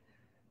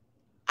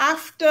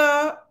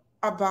 after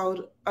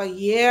about a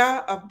year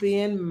of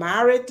being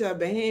married to a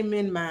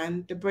Bahamian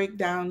man, the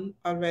breakdown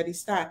already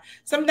started.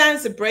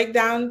 Sometimes the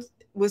breakdown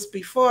was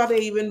before they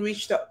even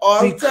reached the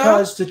altar.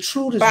 Because the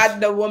truth is, but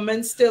the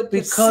woman still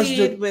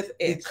proceeded with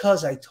it.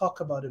 Because I talk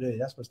about it earlier.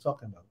 That's what I was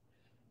talking about.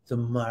 The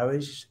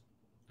marriage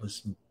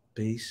was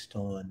based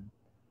on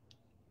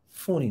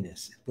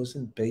phoniness. It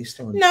wasn't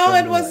based on. No,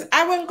 it was.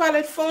 I wouldn't call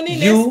it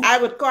phoniness. I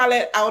would call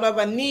it out of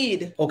a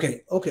need.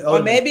 Okay.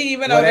 Or maybe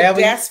even out of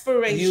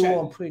desperation. You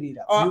want pretty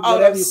that. Or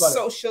out of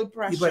social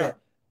pressure.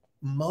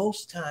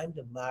 Most time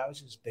the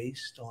marriage is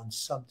based on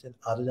something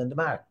other than the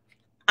marriage.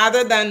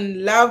 Other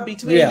than love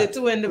between the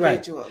two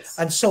individuals.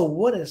 Right. And so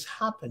what has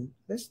happened,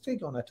 let's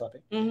take on that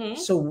topic. Mm-hmm.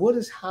 So what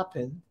has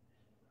happened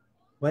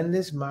when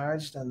this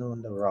marriage done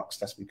on the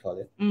rocks, as we call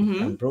it,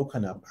 mm-hmm. and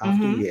broken up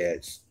after mm-hmm.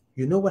 years,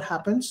 you know what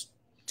happens?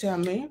 Tell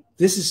me.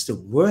 This is the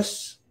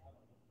worst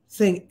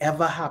thing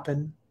ever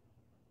happened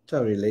to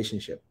a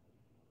relationship,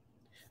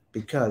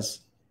 because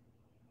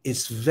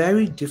it's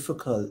very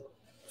difficult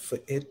for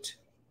it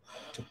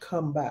to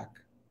come back.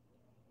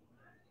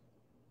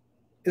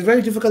 It's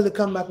very difficult to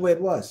come back where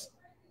it was.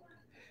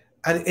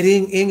 And it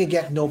ain't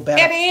get no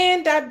better. It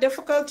ain't that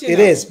difficult. It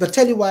is. But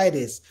tell you why it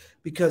is.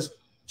 Because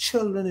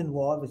children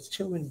involved, with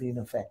children being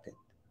affected.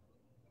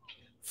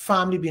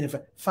 Family being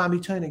affected. Family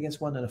turning against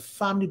one another.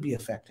 Family be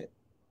affected.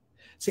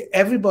 See,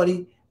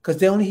 everybody, because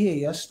they only hear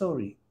your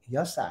story,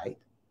 your side.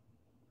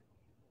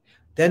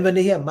 Then when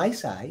they hear my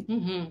side,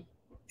 mm-hmm.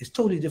 it's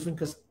totally different,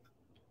 because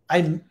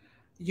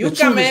you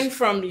come in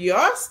from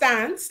your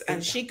stance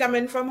and she come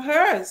in from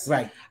hers.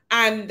 Right.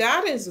 And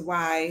that is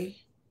why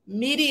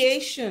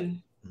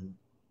mediation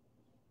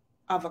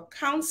of a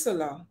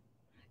counselor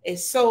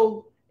is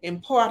so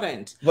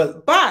important.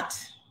 Well, but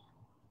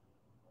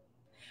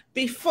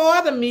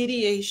before the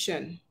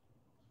mediation,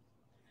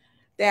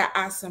 there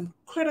are some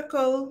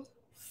critical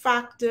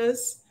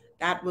factors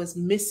that was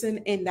missing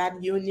in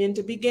that union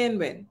to begin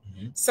with,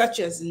 mm-hmm. such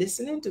as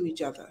listening to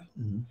each other.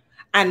 Mm-hmm.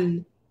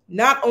 And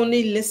not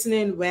only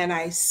listening when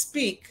I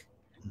speak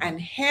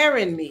and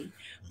hearing me,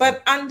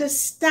 but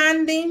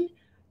understanding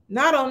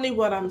not only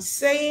what I'm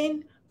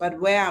saying, but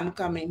where I'm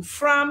coming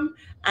from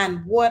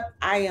and what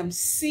I am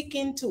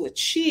seeking to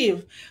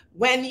achieve.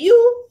 When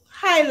you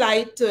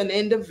highlight to an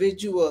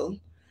individual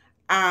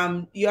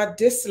your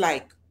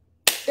dislike,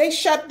 they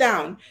shut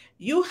down.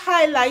 You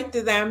highlight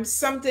to them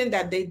something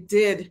that they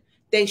did,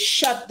 they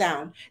shut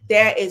down.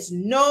 There is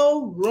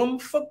no room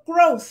for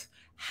growth.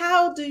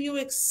 How do you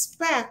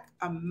expect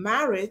a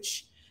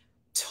marriage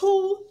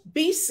to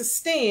be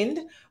sustained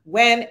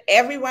when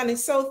everyone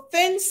is so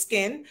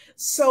thin-skinned,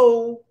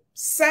 so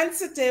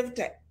sensitive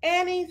to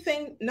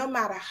anything, no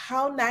matter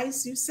how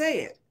nice you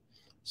say it?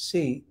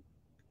 See,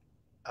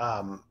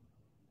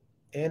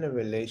 in a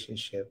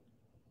relationship,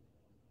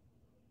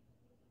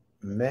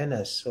 men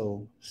are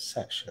so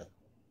sexual,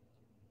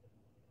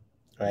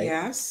 right?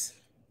 Yes.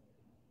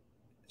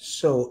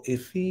 So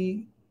if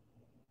he,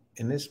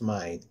 in his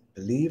mind,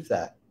 believe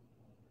that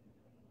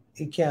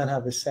he can't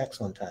have his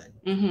sex on time,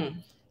 mm-hmm.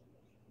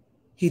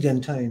 he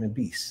then turn a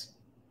beast.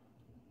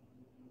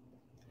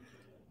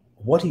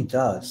 What he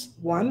does,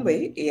 one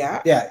way,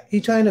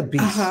 he turn a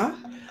beast,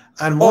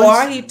 and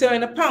or he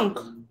turn a punk.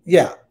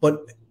 Yeah,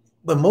 but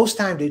most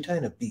time they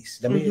turn a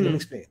beast. Let me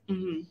explain.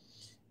 Mm-hmm.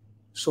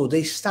 So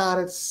they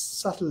started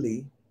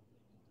subtly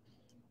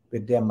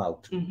with their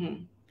mouth,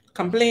 mm-hmm.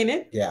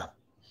 complaining,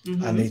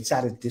 mm-hmm. and they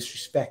started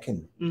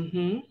disrespecting.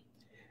 Mm-hmm.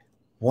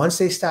 Once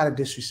they started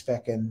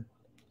disrespecting,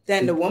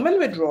 then the woman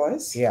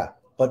withdraws. Yeah,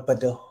 but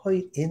the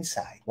hurt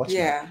inside. Watch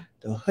that.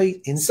 The hurt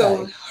inside.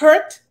 So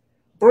hurt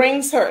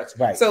brings hurt.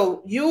 Right.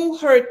 So you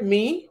hurt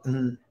me.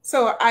 Mm-hmm.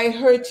 So I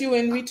hurt you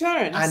in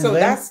return.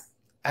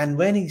 And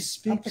when he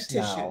speaks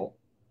now,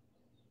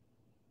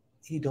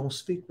 he don't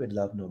speak with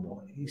love no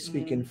more. He's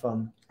speaking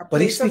from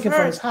he's speaking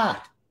from his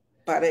heart.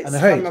 But it's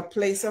from a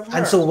place of hurt.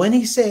 And so when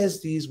he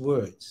says these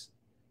words,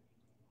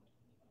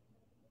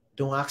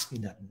 don't ask me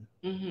nothing.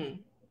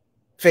 Mm-hmm.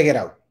 Figure it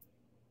out.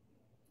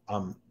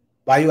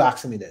 Why are you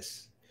asking me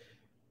this?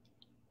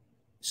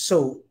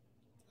 So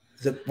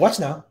watch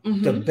now.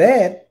 Mm-hmm. The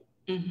bed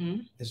mm-hmm.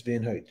 is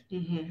being hurt.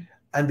 Mm-hmm.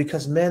 And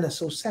because men are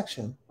so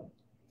sexual,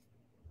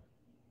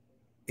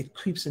 it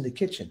creeps in the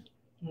kitchen.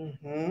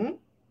 Mm-hmm.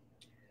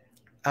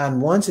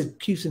 And once it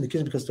keeps in the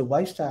kitchen, because the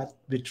wife starts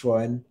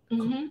withdrawing,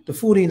 mm-hmm. the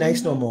food ain't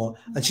nice mm-hmm. no more,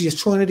 and she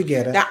is throwing it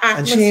together. The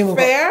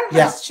atmosphere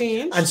has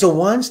changed. And so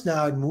once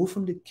now it moved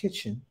from the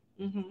kitchen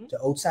mm-hmm. to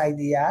outside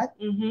the yard,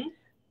 mm-hmm.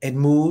 it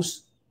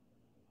moves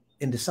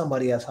into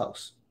somebody else's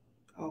house.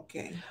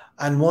 Okay.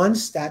 And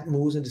once that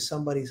moves into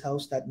somebody's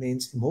house, that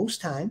means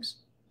most times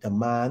the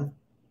man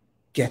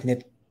getting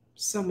it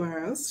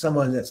somewhere else.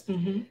 Someone else.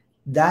 Mm-hmm.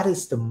 That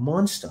is the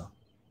monster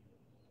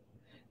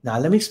Now,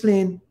 let me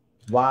explain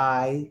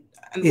why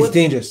it's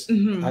dangerous.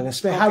 Mm-hmm. I can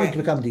explain how it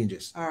becomes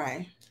dangerous. All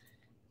right.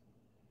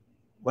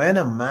 When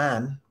a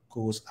man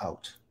goes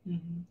out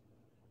mm-hmm.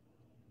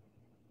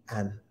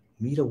 and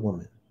meet a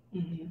woman,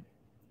 mm-hmm.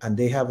 and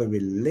they have a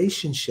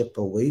relationship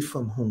away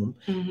from home,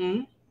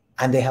 mm-hmm.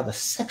 and they have a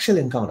sexual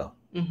encounter,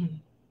 mm-hmm.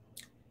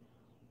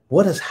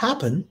 what has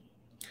happened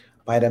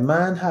by the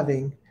man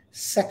having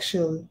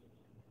sexual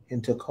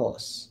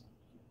intercourse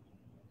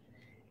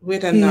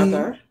with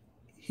another?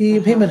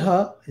 Him and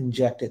her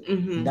injected.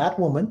 mm-hmm. That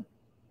woman,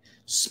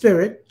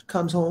 spirit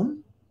comes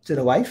home to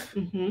the wife,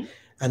 mm-hmm.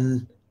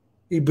 and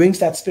he brings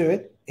that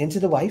spirit into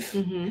the wife,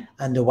 mm-hmm.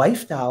 and the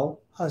wife now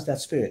has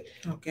that spirit.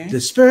 Okay. The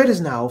spirit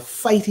is now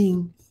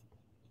fighting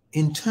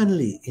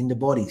internally in the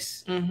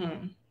bodies.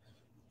 mm-hmm.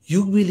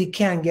 You really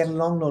can't get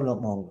along no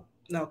longer.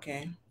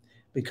 Okay.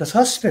 Because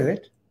her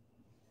spirit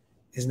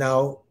is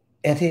now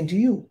entering into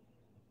you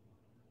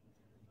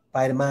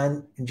by the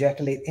man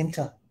ejaculate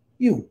into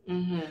you.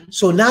 mm-hmm.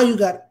 So now you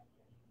got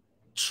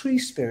 3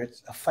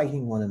 spirits are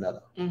fighting one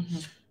another. mm-hmm.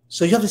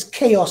 So you have this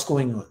chaos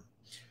going on.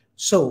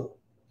 So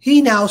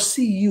he now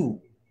see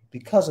you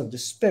because of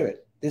this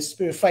spirit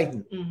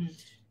fighting mm-hmm.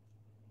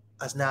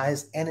 as now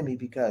his enemy,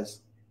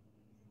 because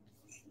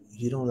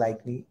you don't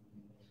like me,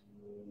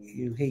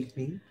 you hate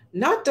me.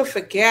 Not to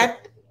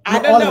forget, I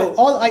don't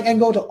know. I can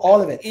go to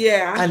all of it.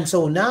 Yeah. And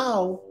so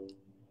now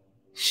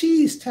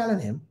she's telling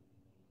him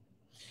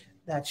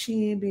that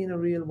she ain't being a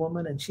real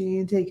woman and she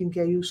ain't taking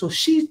care of you. So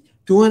she's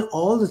doing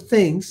all the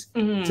things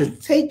mm-hmm. to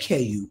take care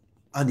of you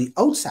on the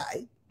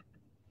outside,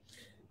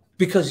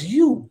 because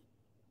you,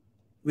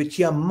 with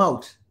your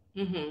mouth,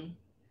 mm-hmm.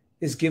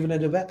 is giving her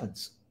the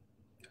weapons.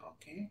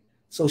 Okay.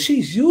 So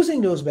she's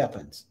using those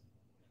weapons.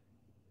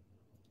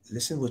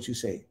 Listen what you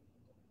say.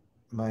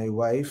 My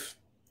wife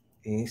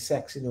ain't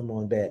sexy no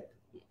more in bed.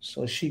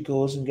 So she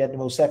goes and get the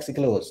most sexy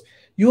clothes.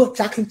 You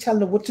exactly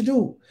telling her what to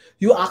do.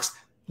 You ask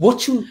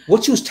what you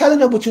was telling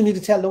her what you need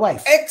to tell the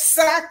wife.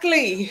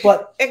 Exactly.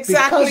 But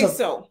exactly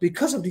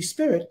because of the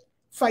spirit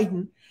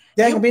fighting,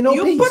 there can be no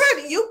peace.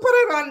 You put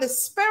it on the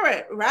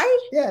spirit, right?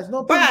 Yeah, it's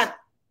no peace.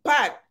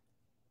 But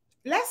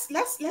let's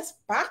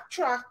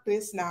backtrack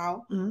this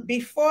now. Mm-hmm.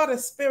 Before the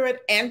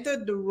spirit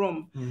entered the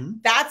room. Mm-hmm.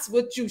 That's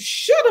what you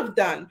should have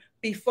done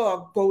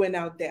before going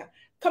out there.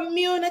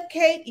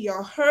 Communicate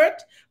your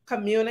hurt,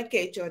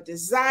 communicate your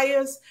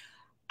desires,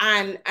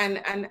 and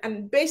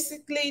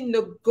basically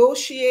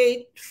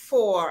negotiate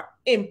for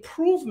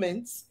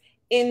improvements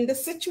in the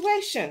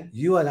situation.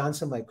 You will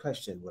answer my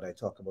question, what I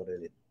talk about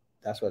earlier.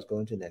 That's what I was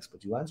going to next,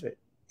 but you answer it.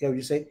 Yeah,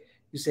 you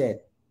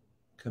said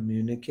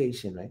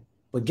communication, right?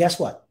 But guess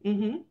what?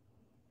 Mm-hmm.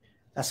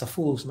 That's a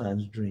fool's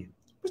man's dream.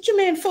 What you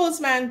mean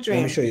fool's man's dream?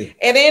 Let me show you.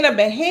 It ain't a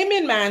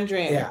Bahamian man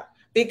dream. Yeah.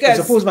 Because it's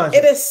a fool's man's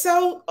it dream. is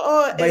so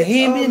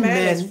Bahamian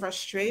men is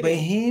frustrating.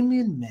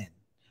 Bahamian men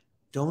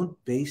don't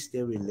base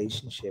their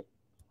relationship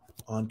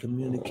on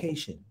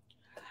communication,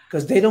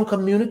 because they don't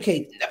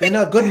communicate. They're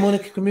not good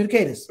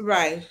communicators.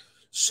 Right.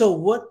 So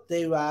what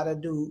they rather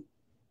do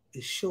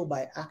is show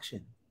by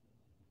action.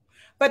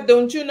 But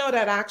don't you know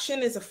that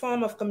action is a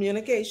form of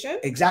communication?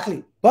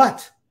 Exactly.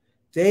 But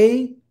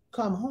they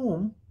come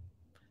home,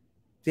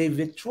 they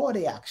withdraw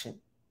the action.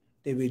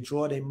 They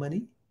withdraw their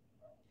money.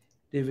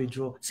 They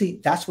withdraw.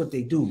 See, that's what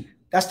they do.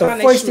 That's the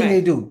first thing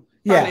they do.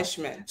 Yeah.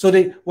 Punishment. So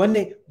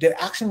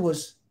their action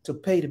was to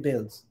pay the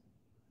bills,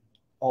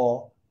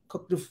 or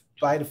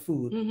buy the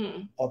food,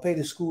 mm-hmm. or pay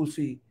the school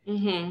fee.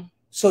 Mm-hmm.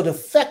 So the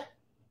effect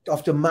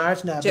of the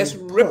marriage now just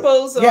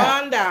ripples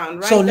on down.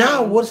 Right. So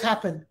now what's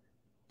happened?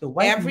 The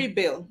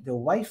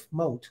wife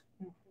mouth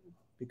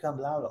become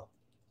louder.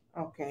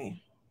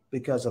 Okay.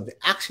 Because of the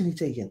action he's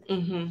taking.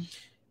 Mm-hmm.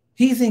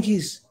 He think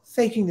he's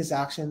taking this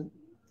action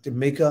to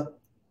make her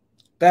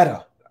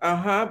better.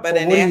 But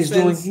in what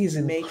essence, he's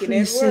making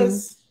it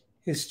worse.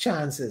 His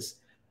chances.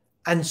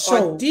 And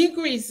so or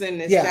decreasing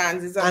his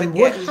chances of and it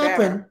what getting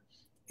happened, better.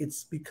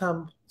 It's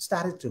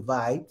started to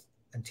divide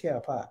and tear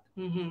apart.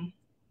 Mm-hmm.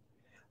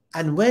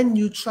 And when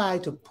you try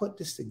to put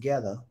this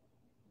together,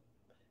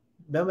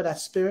 remember that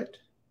spirit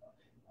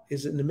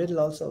is in the middle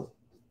also.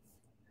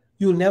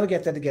 You'll never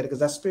get that together, because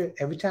that spirit,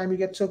 every time you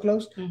get so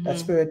close, mm-hmm. that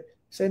spirit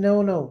say,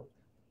 no.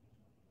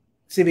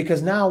 See,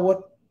 because now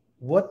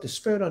what the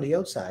spirit on the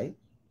outside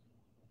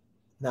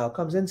now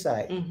comes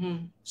inside.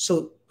 Mm-hmm.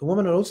 So the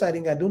woman on the outside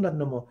ain't got to do nothing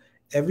no more.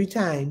 Every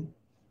time,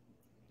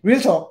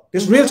 real talk,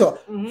 this mm-hmm. real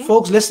talk. Mm-hmm.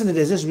 Folks, listen to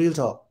this is real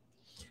talk.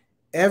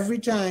 Every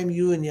time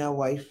you and your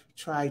wife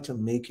try to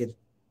make it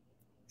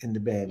in the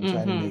bed, mm-hmm.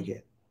 try to make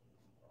it,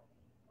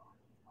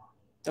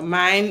 the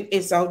mind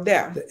is out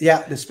there.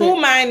 The spirit.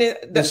 Who mind is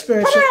the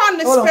spirit? Put it on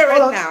the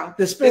spirit now.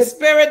 The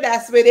spirit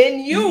that's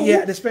within you.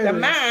 Yeah, the spirit. The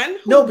man.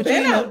 No,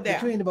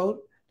 between the both.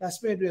 That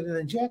spirit will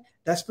inject.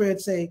 That spirit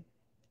say,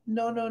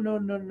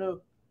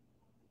 no.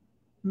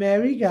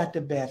 Mary got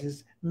the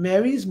betters.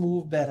 Mary's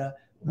moved better.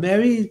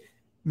 Mary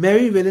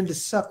willing to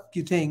suck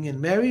your thing,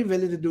 and Mary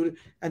willing to do it.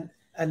 And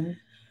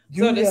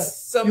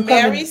so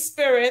Mary's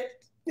spirit,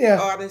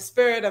 or the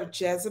spirit of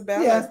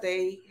Jezebel, as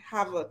they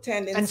have a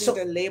tendency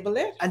to label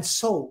it. And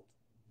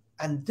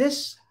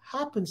this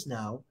happens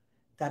now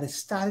that it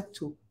started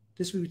to,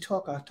 this we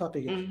talk our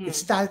topic, it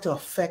started to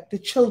affect the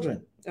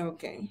children.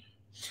 Okay.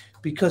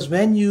 Because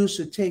when you used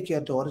to take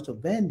your daughter to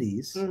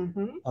Wendy's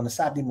on a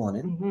Saturday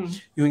morning,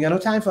 you ain't got no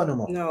time for no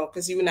more. No,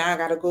 because you now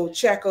got to go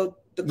check out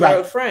the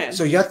girlfriend.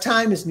 So your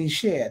time is being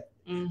shared.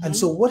 And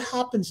so what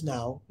happens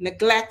now?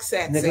 Neglect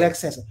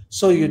sets in.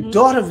 So your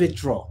daughter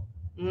withdraw.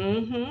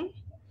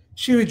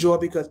 She withdraw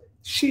because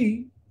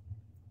she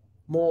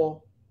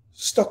more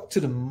stuck to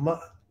the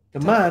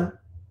man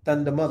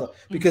than the mother.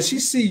 Because she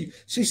see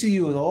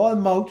you with all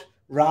mouth,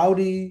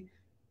 rowdy,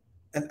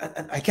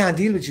 and I can't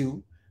deal with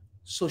you.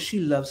 So she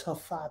loves her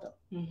father.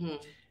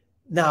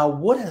 Now,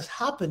 what has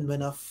happened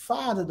when her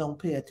father don't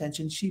pay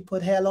attention? She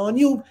put hell on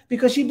you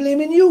because she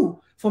blaming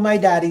you for my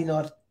daddy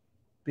not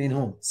being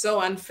home.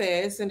 So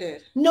unfair, isn't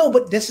it? No,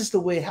 but this is the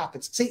way it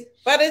happens. See,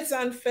 but it's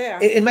unfair.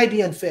 It might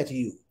be unfair to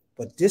you,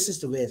 but this is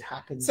the way it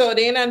happens. So it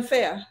ain't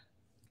unfair.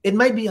 It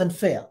might be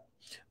unfair,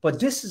 but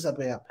this is a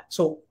way.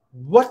 So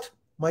what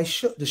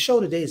the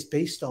show today is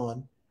based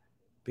on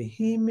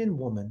Bahamian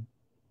woman.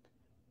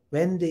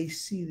 When they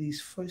see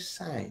these first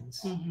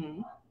signs,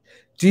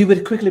 deal with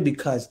it quickly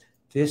because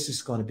this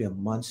is going to be a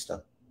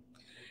monster.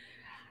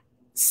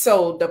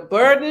 So the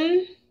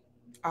burden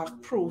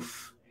of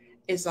proof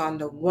is on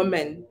the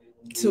woman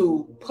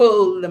to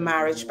pull the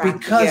marriage back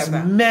because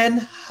together.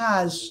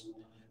 Because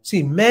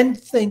men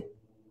think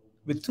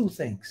with two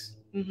things.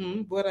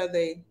 What are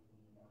they?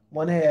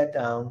 One head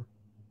down.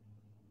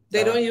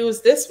 They don't use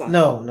this one.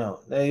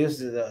 No. They use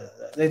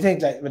they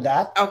think like with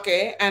that.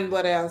 Okay, and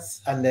what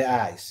else? And their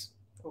eyes.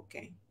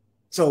 Okay.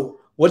 So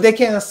what they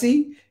can't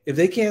see, if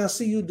they can't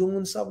see you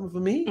doing something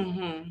for me,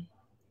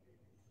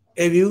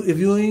 if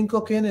you ain't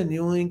cooking and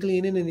you ain't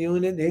cleaning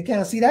and they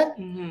can't see that,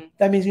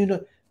 that means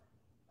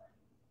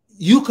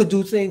you could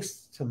do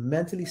things to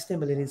mentally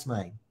stimulate his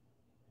mind.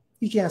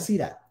 You can't see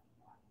that.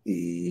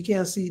 You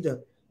can't see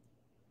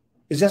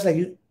it's just like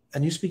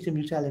you speak to him,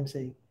 you tell him,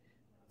 say,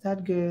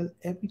 that girl,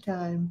 every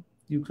time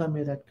you come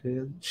here, that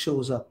girl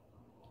shows up.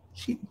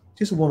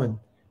 She's a woman.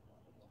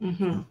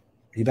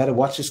 You better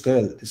watch this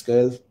girl. This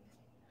girl,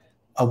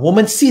 a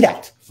woman see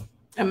that.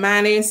 A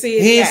man ain't see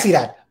it. He ain't see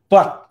that.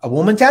 But a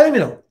woman tell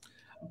him,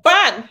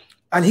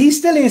 and he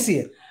still ain't see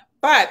it.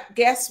 But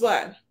guess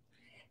what?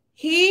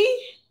 He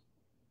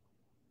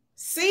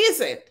sees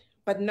it,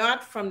 but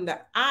not from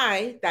the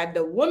eye that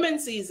the woman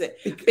sees it.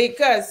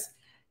 Because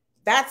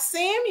that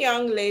same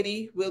young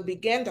lady will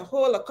begin to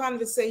hold a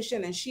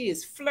conversation and she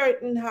is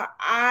flirting her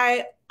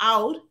eye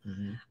out,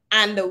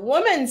 and the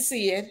woman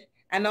see it,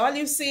 and all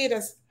you see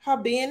is her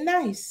being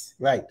nice.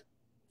 Right.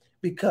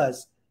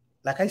 Because,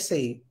 like I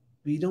say,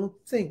 we don't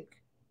think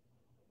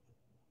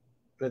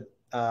that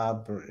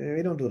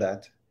we don't do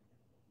that.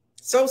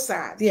 So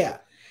sad. Yeah.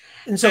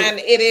 And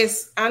it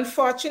is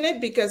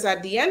unfortunate because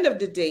at the end of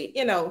the day,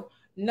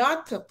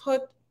 not to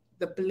put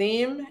the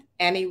blame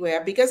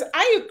anywhere, because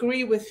I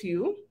agree with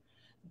you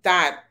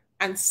that,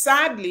 and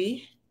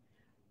sadly,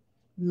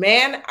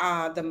 men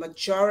are the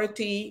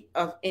majority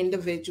of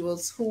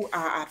individuals who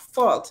are at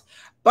fault.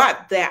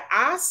 But there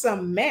are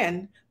some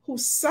men who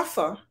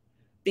suffer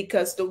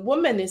because the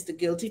woman is the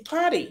guilty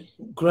party.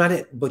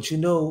 Granted, but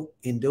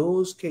in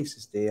those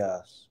cases, they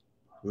are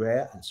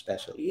rare and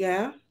special.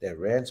 Yeah. They're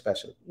rare and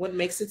special. What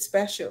makes it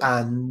special?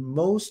 And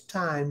most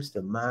times,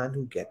 the man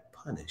who gets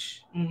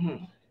punished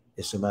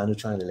is the man who's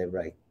trying to live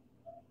right.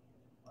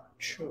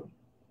 True.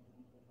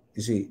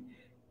 You see,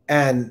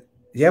 and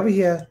you ever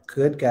hear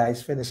good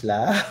guys finish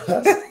last?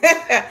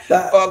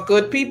 Or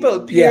good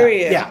people,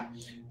 period. Yeah.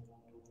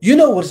 You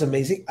know what's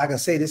amazing? I can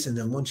say this, and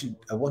I want you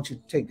to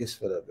take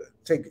this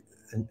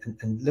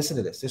and listen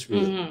to this. This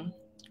really.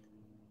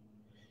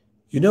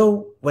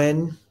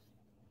 When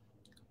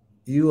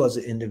you as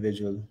an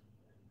individual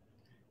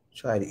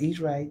try to eat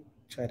right,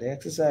 try to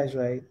exercise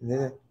right,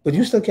 but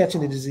you're still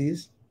catching the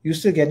disease, you're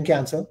still getting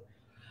cancer.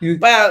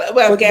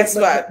 Guess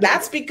what?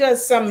 That's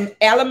because some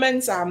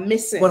elements are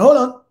missing. But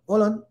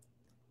hold on.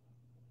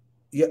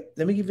 Yeah,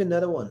 let me give you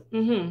another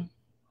one.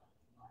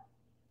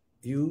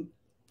 You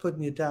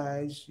putting your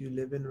tithes, you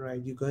living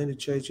right, you going to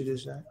church, you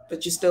this, that.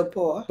 But you're still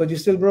poor. But you're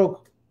still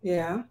broke.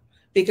 Yeah.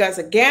 Because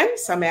again,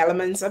 some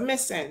elements are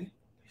missing.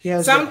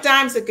 Yeah,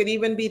 sometimes it could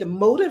even be the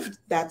motive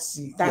that's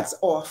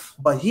off.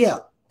 But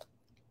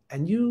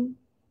and you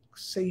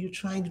say you're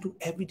trying to do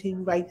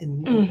everything right,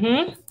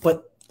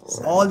 but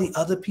all the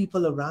other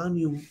people around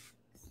you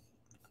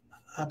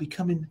are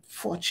becoming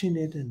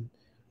fortunate and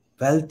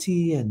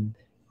wealthy and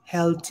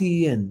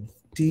healthy and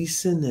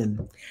decent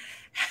and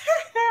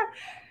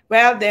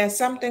well, there's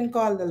something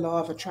called the law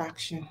of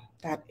attraction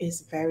that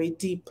is very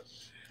deep.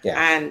 Yeah.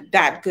 And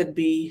that could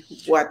be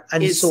what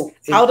is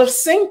out of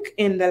sync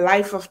in the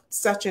life of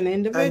such an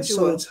individual. And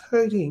so it's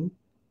hurting.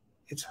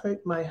 It's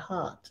hurt my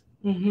heart.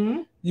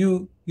 You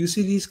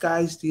see these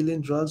guys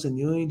dealing drugs and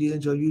you ain't dealing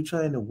drugs. You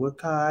trying to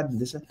work hard and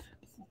this,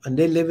 and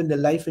they living the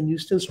life and you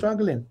still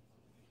struggling.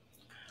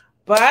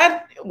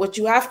 But what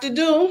you have to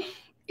do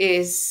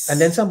is...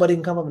 And then somebody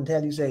can come up and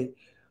tell you, say,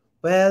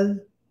 well,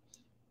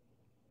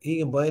 he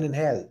can burn in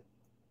hell.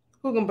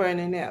 Who can burn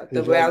in hell?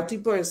 The wealthy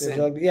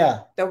person.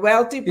 Yeah. The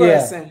wealthy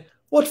person. Yeah.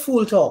 What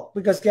fool talk?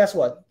 Because guess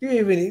what? You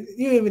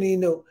even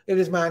know if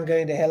this man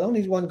going to hell.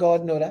 Only one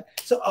God know that.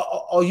 So,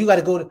 or you got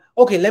to go to,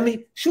 okay, let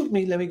me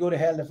go to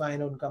hell to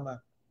find out and come back.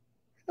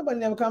 Nobody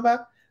never come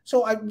back.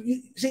 So,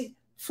 you see,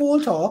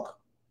 fool talk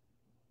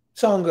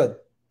sound good.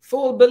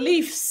 Fool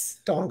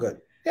beliefs. Sound good.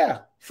 Yeah.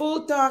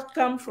 Fool talk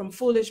come from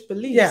foolish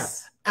beliefs. Yeah.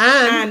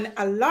 And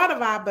a lot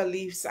of our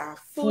beliefs are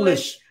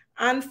foolish,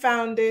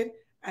 unfounded,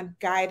 and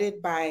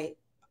guided by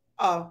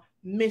a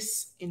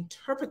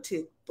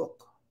misinterpreted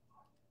book.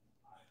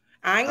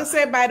 I ain't gonna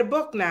say by the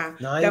book now.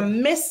 The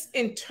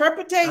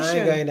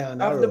misinterpretation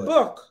of the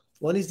book.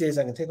 One of these days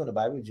I can take on the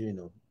Bible, you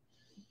know.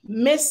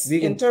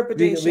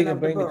 Misinterpretation we can of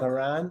bring the book. The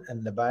Quran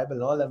and the Bible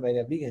and all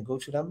that. We can go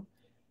through them.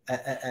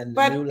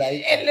 But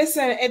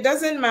listen, it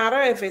doesn't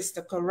matter if it's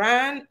the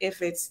Quran,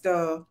 if it's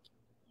the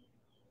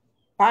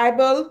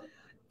Bible,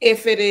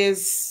 if it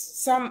is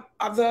some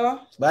other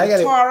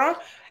Torah.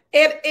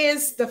 It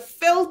is the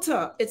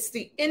filter. It's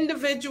the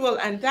individual.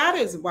 And that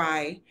is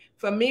why,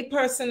 for me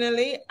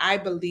personally, I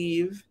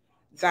believe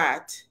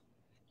that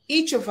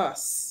each of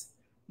us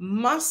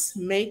must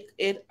make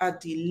it a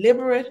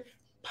deliberate,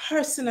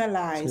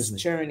 personalized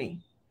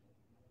journey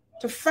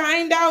to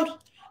find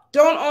out.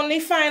 Don't only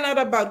find out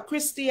about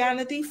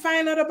Christianity,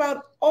 find out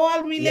about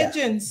all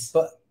religions.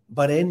 Yeah.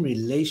 But in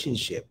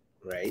relationship,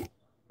 right?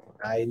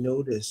 I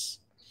notice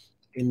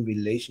in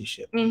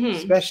relationship,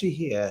 especially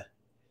here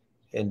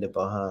in the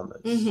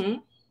Bahamas,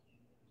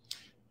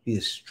 we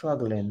are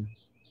struggling,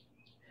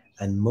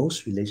 and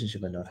most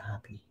relationships are not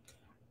happy.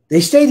 They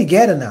stay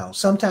together now.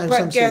 Sometimes,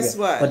 but guess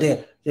what? But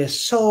they're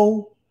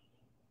so.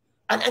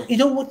 And you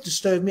know what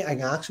disturbed me? I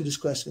can ask you this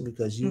question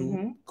because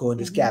you go in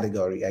this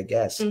category, I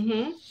guess.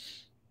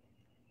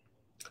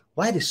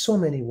 Why there's so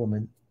many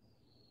women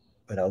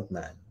without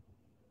man?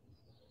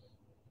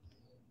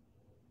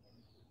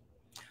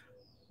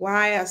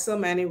 Why are so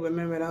many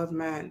women without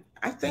man?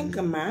 I think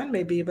a man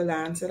may be able to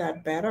answer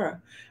that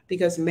better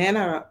because men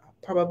are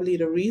probably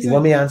the reason. You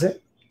want me to answer?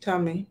 Tell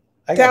me.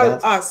 Tell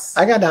us.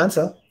 I got the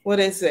answer. What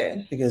is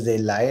it? Because they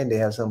lie and they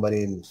have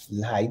somebody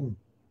hiding.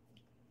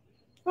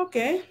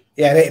 Okay.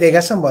 Yeah, they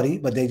got somebody,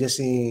 but they just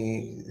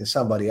see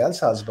somebody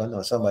else's husband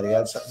or somebody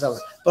else.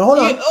 But hold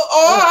on.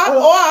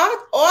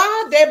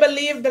 Or they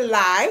believe the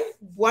lie.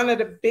 One of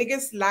the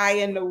biggest lie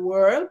in the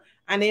world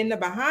and in the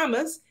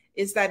Bahamas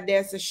is that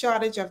there's a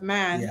shortage of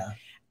man. Yeah.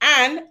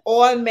 And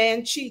all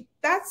men cheat.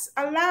 That's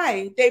a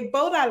lie. They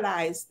both are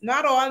lies.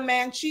 Not all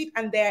men cheat,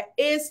 and there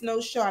is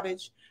no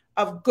shortage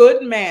of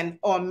good men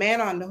or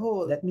men on the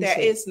whole. There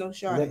is no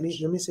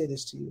shortage. Let me say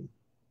this to you.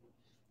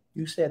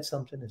 You said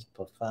something that's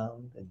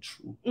profound and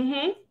true.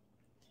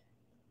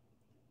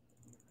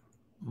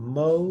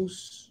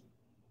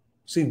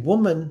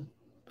 Women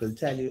will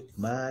tell you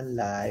man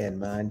lie and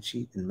man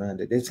cheat and man.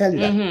 They tell you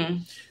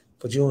that.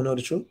 But you don't know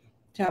the truth.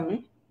 Tell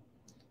me.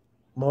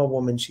 More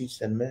women cheats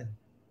than men.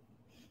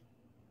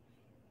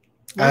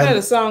 One of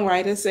the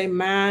songwriters say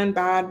man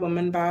bad,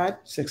 woman bad.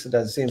 Six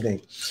does the same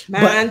thing.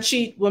 Man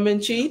cheat, woman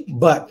cheat.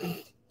 But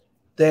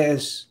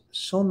there's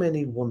so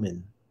many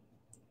women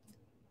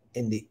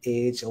in the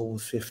age over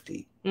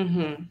 50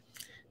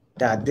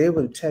 that they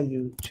will tell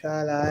you,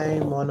 child, I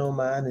ain't mono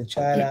man and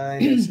child, I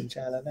ain't this and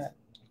child that.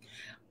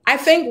 I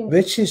think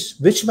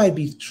which might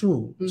be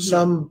true.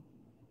 Some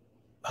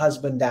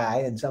husband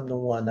die and some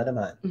don't want another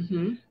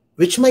man.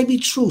 Which might be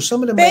true.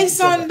 Some of them based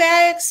on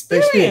their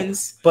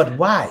experience. But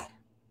why?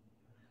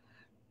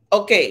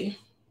 Okay,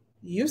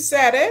 you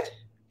said it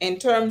in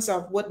terms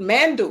of what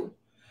men do.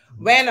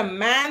 When a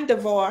man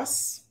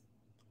divorces,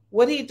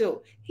 what he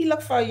do? He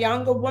look for a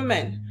younger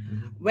woman.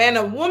 When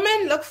a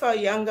woman look for a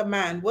younger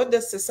man, what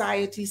does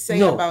society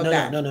say about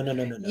that?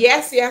 No.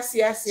 Yes.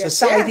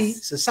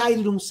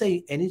 Society don't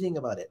say anything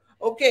about it.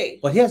 Okay.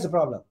 But here's the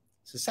problem.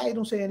 Society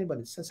don't say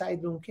anybody.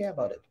 Society don't care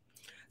about it.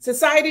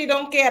 Society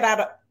don't care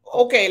that.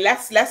 Okay,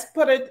 let's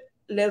put it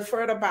a little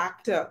further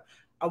back to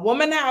a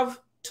woman have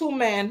 2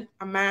 men,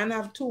 a man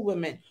have 2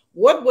 women.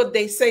 What would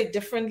they say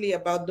differently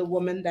about the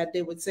woman that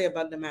they would say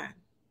about the man?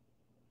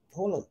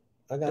 Hold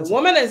on. The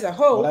woman is a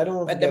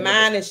hoe, but the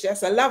man is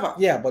just a lover.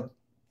 Yeah, but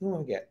you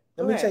don't get.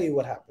 Let me tell you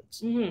what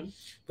happens.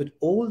 With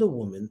older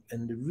women,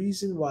 and the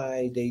reason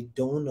why they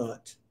do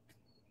not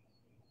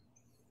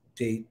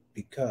date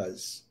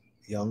because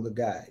younger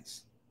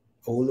guys,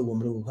 older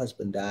women whose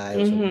husband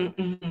dies,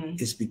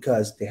 is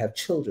because they have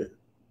children.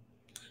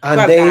 And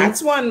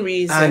that's one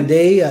reason. And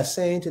they are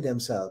saying to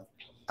themselves,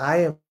 I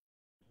am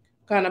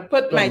going to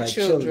put my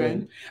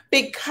children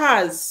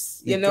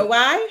because, you know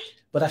why?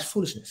 But that's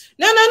foolishness.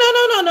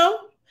 No.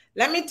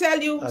 Let me tell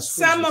you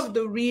some of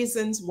the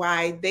reasons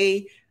why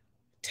they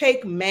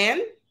take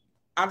men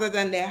other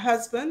than their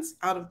husbands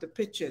out of the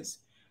pictures.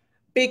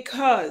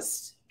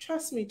 Because,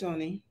 trust me,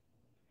 Tony,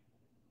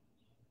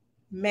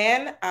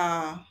 men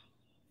are,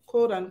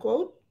 quote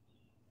unquote,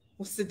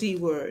 what's the D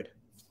word?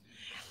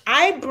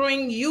 I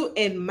bring you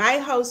in my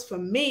house for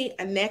me,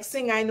 and next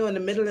thing I know, in the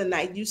middle of the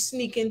night, you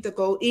sneak in to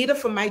go either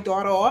for my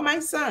daughter or my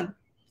son.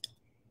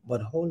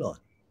 But hold on.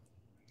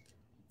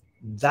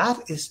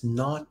 That is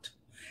not.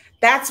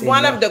 That's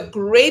one of the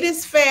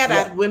greatest fear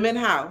that women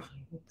have.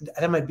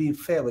 That might be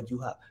fair what you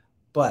have,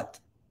 but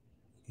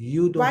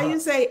you don't. Why you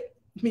say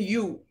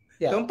you?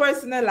 Yeah. Don't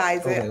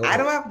personalize it. Okay. I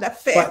don't have that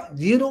fear. But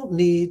you don't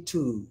need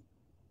to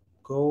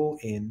go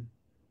in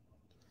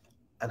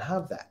and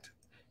have that.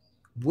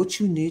 What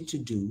you need to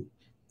do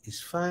is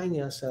find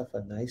yourself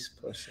a nice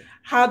person.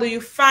 How do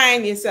you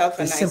find yourself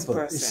a nice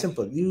person? It's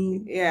simple.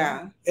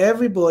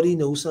 Everybody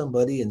knows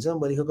somebody, and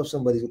somebody hook up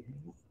somebody,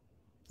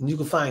 and you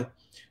can find.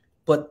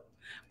 But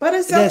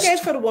it's okay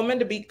for the woman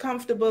to be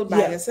comfortable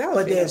by herself.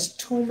 But there's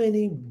too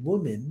many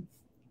women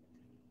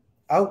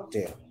out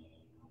there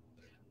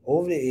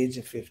over the age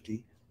of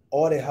 50,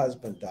 or their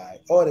husband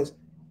died, or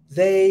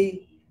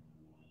they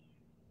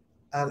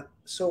are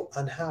so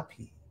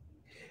unhappy.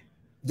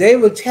 They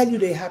will tell you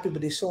they're happy,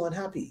 but they're so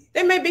unhappy.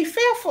 They may be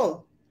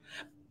fearful.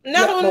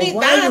 Not only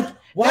that,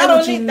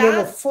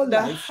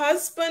 the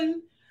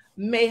husband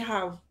may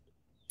have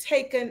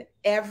taken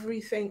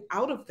everything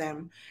out of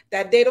them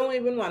that they don't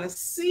even want to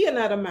see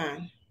another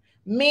man,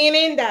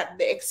 meaning that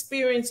the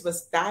experience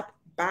was that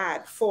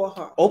bad for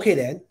her. Okay,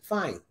 then,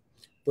 fine.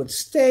 But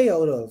stay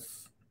out of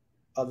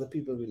other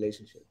people's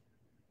relationship.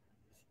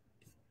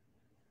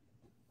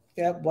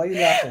 Yeah, why are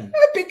you laughing?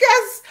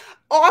 Because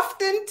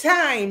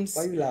oftentimes...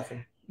 Why are you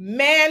laughing?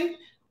 Men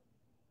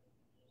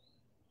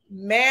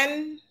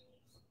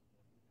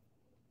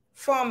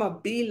form a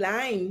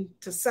beeline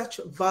to such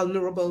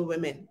vulnerable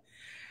women.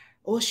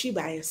 Oh, she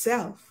by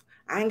herself.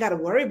 I ain't got to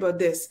worry about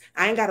this.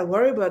 I ain't got to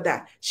worry about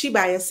that. She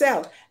by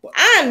herself.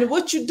 And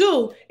what you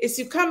do is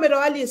you come with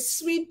all your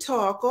sweet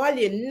talk, all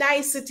your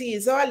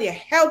niceties, all your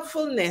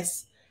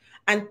helpfulness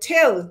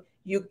until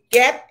you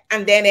get,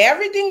 and then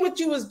everything what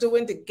you was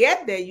doing to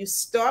get there, you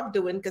stop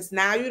doing because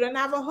now you don't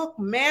have a hook.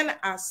 Men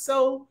are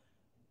so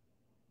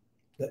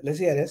Let's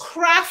hear this.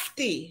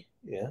 crafty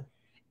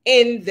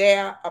in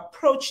their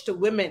approach to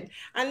women.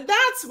 And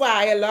that's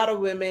why a lot of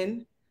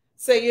women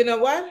say, you know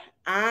what?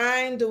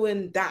 I ain't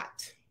doing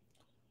that.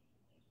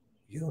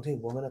 You don't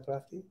think women are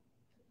crafty?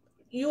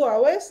 You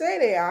always say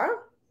they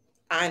are.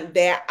 And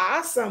there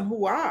are some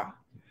who are.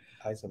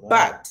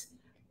 But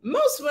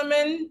most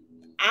women,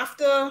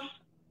 after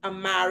a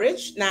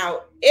marriage,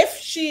 now, if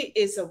she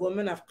is a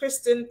woman of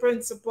Christian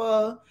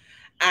principle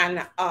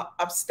and an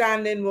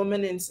upstanding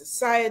woman in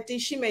society,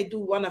 she may do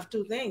one of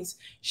two things.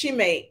 She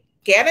may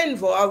get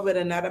involved with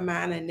another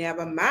man and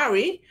never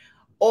marry,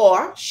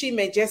 or she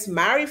may just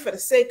marry for the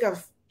sake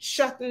of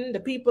shutting the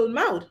people's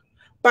mouth.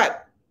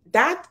 But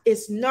that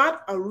is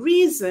not a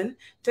reason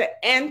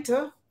to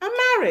enter a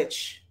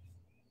marriage.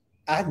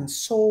 And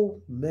so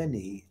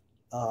many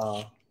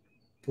are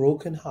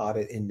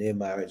brokenhearted in their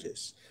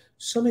marriages.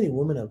 So many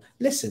women are.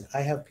 Listen,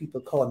 I have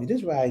people call me. This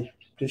is why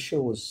this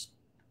show was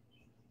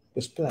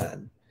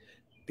planned,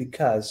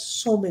 because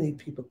so many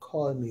people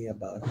call me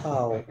about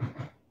how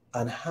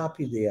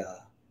unhappy they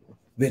are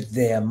with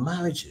their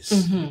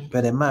marriages.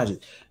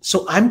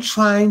 So I'm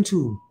trying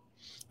to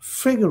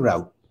figure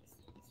out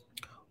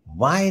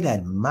why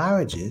that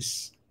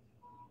marriages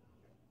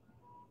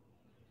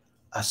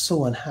are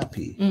so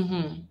unhappy.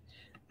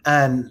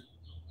 And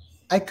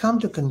I come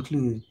to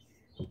conclude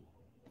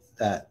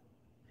that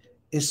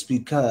it's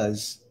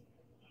because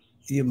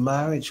your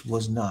marriage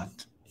was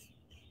not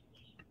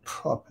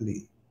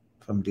properly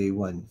from day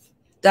one.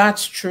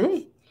 That's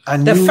true.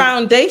 And the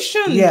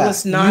foundation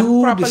was not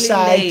properly you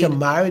decide laid. to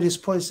marry this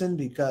person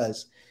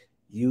because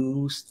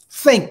you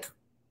think,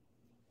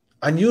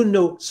 and you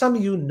know, some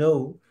of you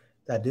know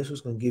that this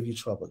was going to give you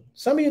trouble.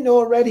 Some of you know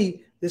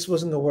already this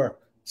wasn't going to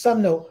work.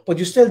 Some know, but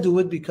you still do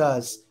it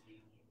because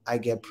I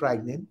get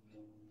pregnant.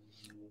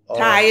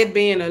 Tired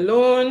being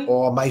alone.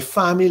 Or my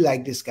family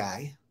like this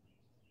guy.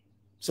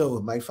 So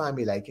my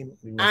family like him.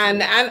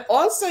 And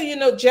also, you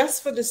know,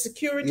 just for the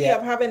security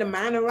of having a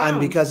man around. And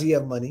because he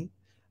have money.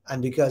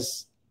 And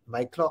because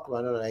my clock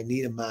run out and I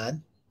need a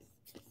man.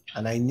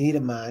 And I need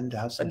a man to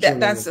have some children.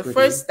 That's the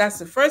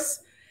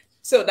first.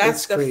 So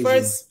that's the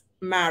first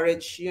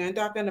marriage. You ain't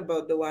talking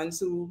about the ones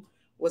who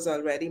was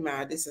already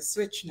married. It's a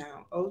switch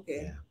now.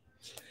 Okay. Yeah.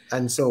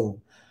 And so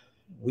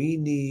we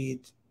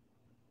need,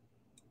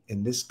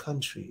 in this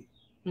country,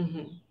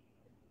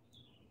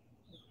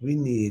 we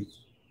need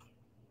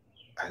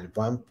a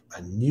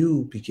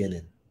new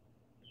beginning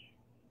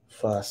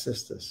for our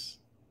sisters.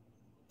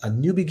 A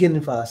new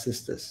beginning for our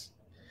sisters.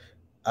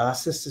 Our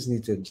sisters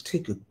need to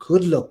take a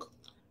good look.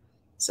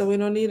 So we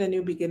don't need a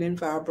new beginning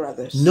for our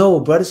brothers. No,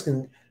 brothers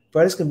can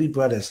be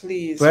brothers.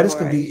 Please, brothers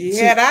boy. can be. You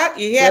hear that?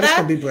 You hear brothers that?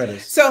 Can be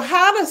brothers. So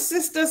how the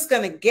sisters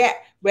gonna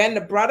get when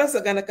the brothers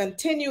are gonna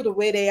continue the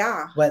way they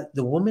are? Well,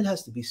 the woman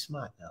has to be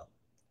smart now.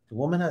 The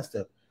woman has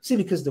to see,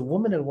 because the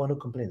woman is the one who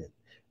complaining.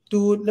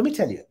 Dude, let me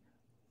tell you.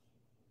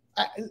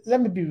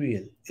 Let me be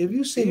real. If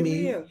you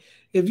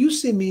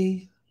see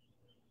me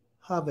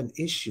have an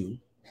issue,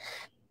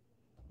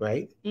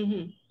 right,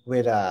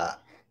 with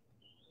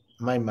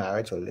my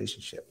marriage or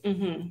relationship,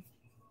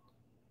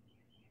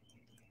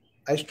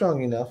 I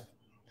strong enough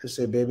to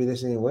say, baby,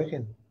 this ain't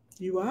working.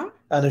 You are?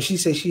 And if she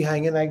says she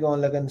hanging, I go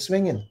and look and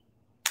swinging.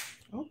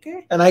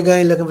 Okay. And I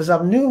going looking for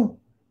something new.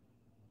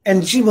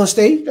 And she won't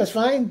stay, that's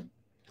fine.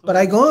 But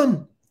I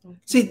gone. Okay.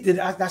 See,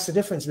 that's the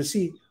difference. But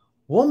see,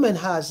 woman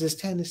has this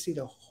tendency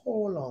to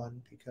hold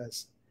on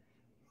because,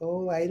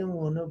 oh, I don't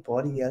want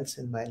nobody else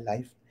in my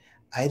life.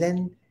 I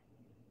done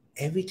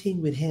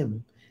everything with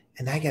him,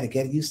 and I got to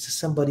get used to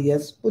somebody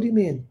else. What do you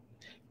mean?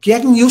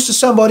 Getting used to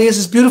somebody else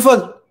is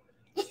beautiful.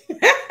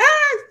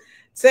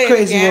 Say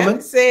Crazy it again.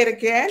 Woman. Say it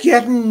again.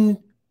 Getting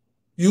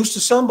used to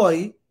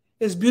somebody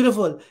is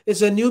beautiful.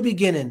 It's a new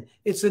beginning.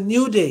 It's a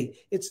new day.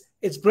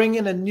 It's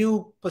bringing a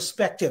new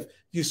perspective.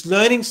 You're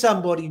learning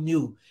somebody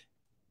new.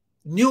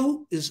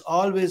 New is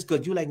always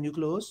good. You like new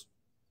clothes?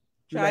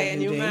 You Try like a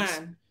new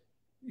man.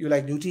 You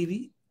like new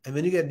TV? And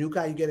when you get a new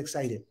car, you get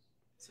excited.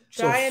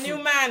 Try a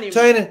new man.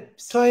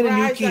 Try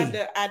a new key.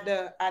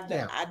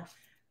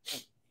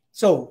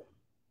 So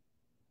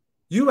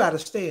you rather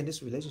stay in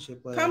this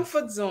relationship where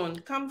comfort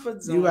zone.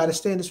 You rather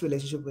stay in this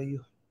relationship where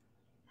you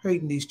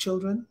hurting these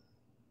children.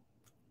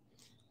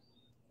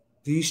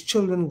 These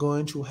children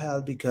going through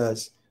hell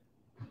because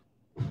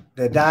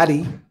the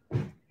daddy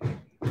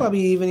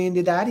probably even in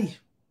the daddy.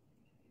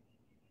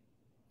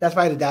 That's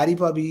why the daddy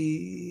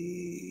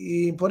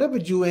probably put up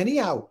with you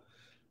anyhow.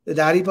 The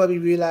daddy probably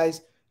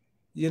realized,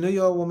 you know,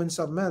 you're a woman,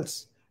 something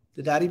else.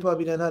 The daddy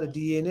probably done had a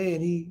DNA,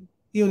 and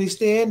he only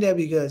stay in there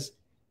because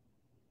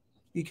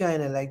he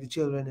kind of like the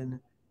children. And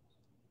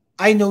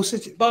I know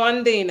such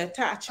bonding,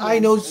 attachment. I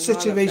know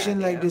situation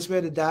like this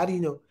where the daddy,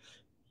 you know.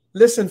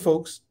 Listen,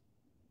 folks,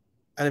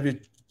 and if you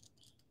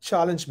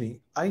challenge me,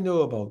 I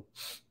know about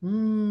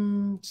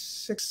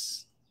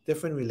 6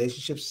 different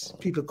relationships.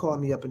 People call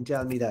me up and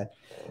tell me that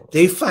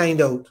they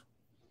find out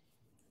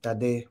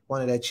that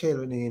one of their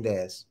children ain't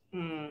theirs.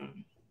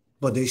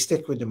 But they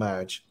stick with the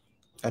marriage.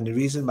 And the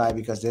reason why,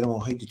 because they don't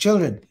want to hate the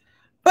children.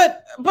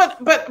 But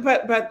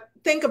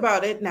think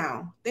about it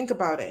now. Think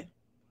about it.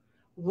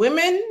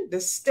 Women, the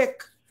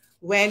stick,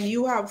 when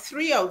you have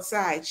 3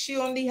 outside, she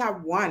only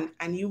have 1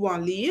 and you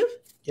want to leave?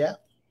 Yeah.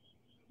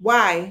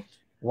 Why?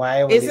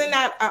 Why? Isn't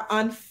that an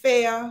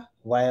unfair?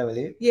 Why I will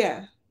leave?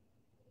 Yeah.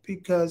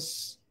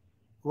 Because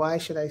why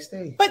should I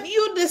stay? But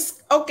you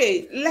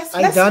okay,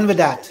 I'm done with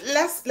that.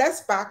 Let's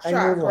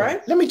backtrack,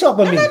 right? Let me talk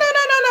about me.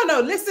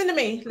 No. Listen to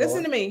me.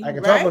 Listen to me. I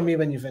can talk about me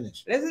when you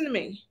finish. Listen to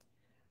me.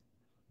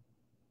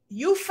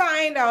 You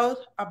find out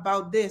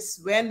about this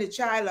when the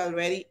child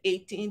already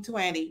 18,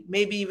 20,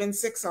 maybe even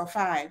 6 or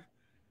 5.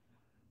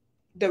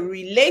 The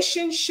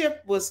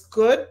relationship was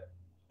good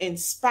in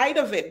spite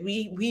of it.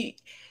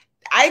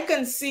 I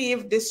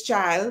conceived this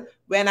child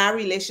when our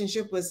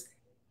relationship was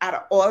at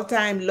an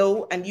all-time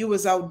low and you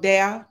was out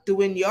there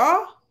doing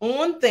your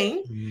own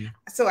thing. Mm-hmm.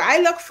 So I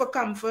look for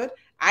comfort.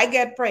 I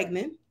get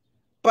pregnant,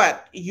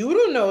 but you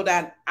don't know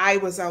that I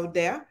was out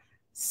there.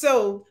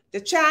 So the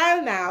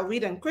child now, we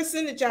done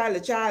christened the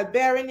child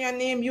bearing your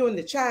name, you and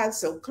the child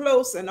so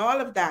close and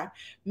all of that.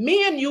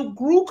 Me and you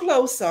grew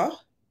closer,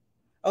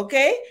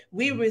 okay?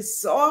 We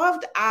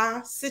resolved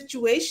our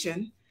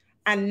situation.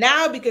 And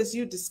now because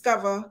you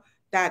discover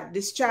that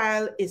this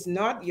child is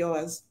not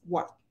yours,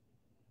 what?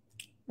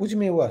 What do you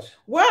mean what?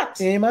 What?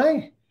 Am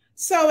I?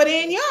 So it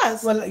ain't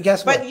yours. Well,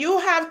 guess what? But you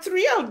have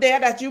 3 out there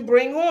that you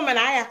bring home and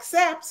I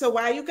accept. So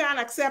why you can't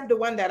accept the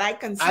one that I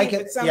conceive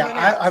with someone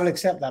else? I will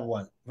accept that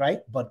one, right?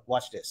 But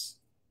watch this.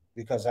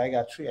 Because I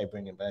got 3 I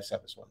bring in, but I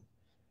accept this one.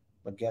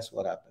 But guess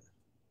what happened?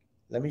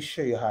 Let me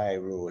show you how I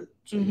roll.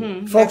 So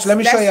folks, let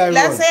me show you how I roll.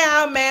 Let's say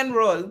how men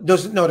roll.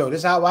 This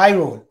is how I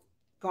roll.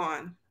 Go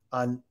on.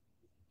 And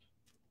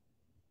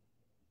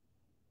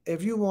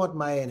if you want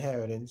my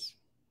inheritance,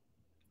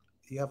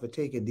 you have to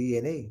take a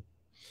DNA.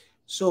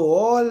 So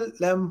all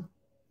them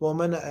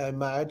women I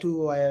married to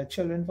who I have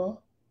children for,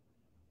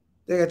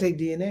 they gotta take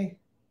DNA.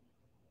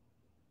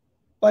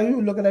 Why are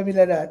you looking at me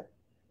like that?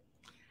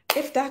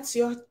 If that's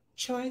your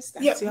choice,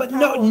 that's your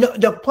power. No.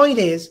 The point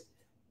is,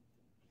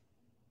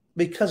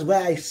 because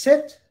where I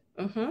sit,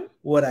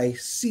 what I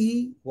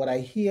see, what I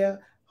hear,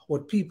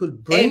 what people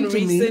bring to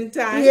me. In recent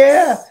times.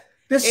 Yeah.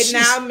 It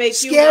now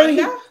makes you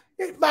wonder.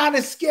 Man,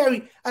 it's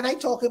scary. And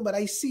but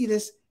I see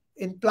this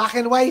in black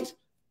and white.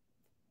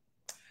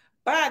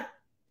 But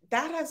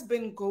that has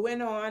been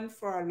going on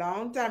for a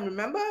long time.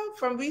 Remember,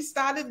 from we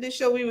started the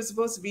show, we were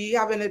supposed to be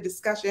having a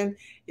discussion.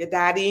 Your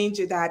daddy ain't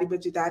your daddy,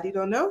 but your daddy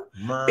don't know.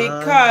 Man.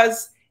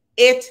 Because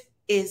it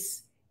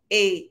is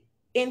a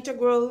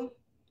integral,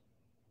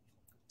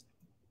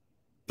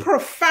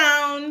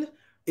 profound,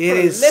 it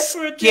is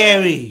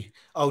scary.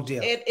 Oh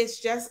dear. It is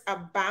just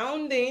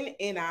abounding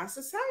in our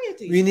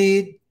society. We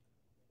need,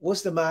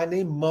 what's the man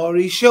named?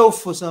 Maurice Show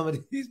for some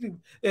of these people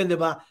in the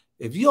bar.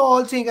 If you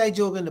all think I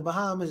joke in the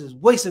Bahamas, is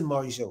wasting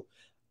Maurice Show.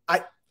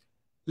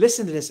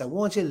 Listen to this. I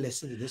want you to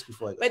listen to this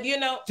before I go. But you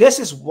know, this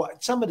is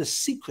what some of the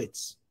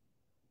secrets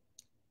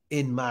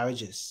in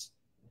marriages.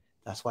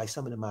 That's why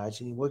some of the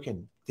marriages ain't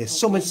working. There's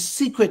so much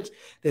secret.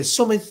 There's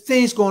so many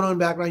things going on in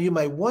the background. You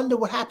might wonder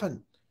what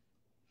happened.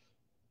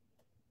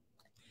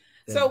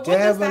 So what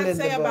does that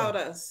say about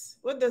us?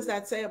 What does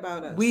that say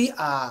about us? We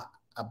are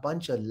a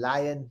bunch of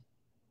lying.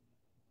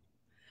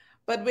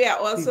 But we are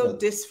also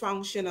people.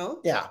 Dysfunctional.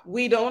 Yeah.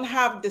 We don't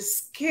have the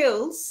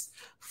skills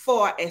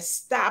for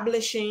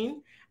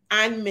establishing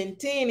and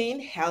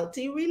maintaining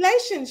healthy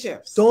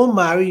relationships. Don't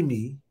marry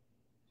me.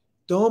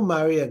 Don't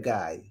marry a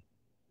guy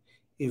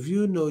if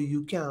you know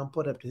you can't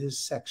put up to his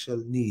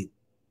sexual need.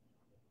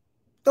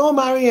 Don't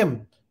marry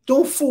him.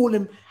 Don't fool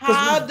him.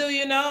 How do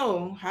you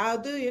know? How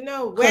do you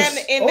know? When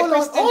in the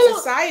Christian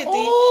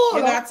society,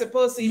 you're not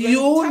supposed to even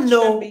touch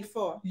them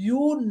before.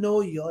 You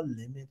know your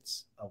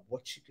limits of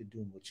what you can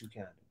do and what you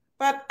can't do.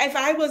 But if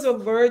I was a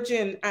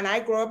virgin and I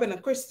grew up in a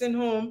Christian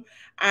home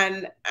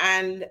and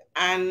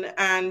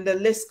the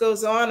list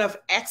goes on of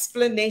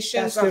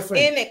explanations of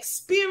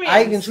inexperience.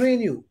 I can train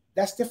you.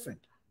 That's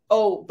different.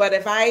 Oh, but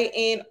if I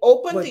ain't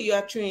open to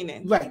your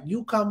training. Right.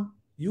 You come,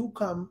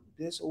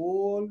 this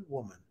old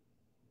woman.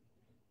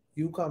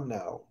 You come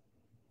now.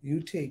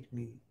 You take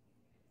me.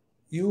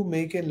 You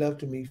making love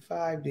to me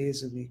 5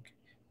 days a week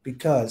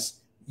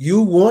because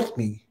you want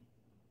me.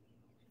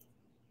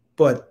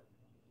 But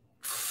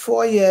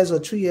 4 years or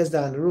 3 years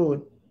down the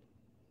road,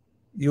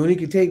 you only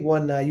can take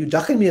one now. You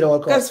ducking me at all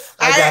costs.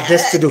 I got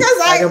this to do. Because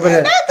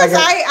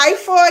I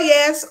 4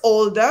 years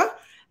older.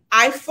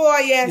 I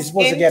 4 years. You're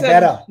supposed to get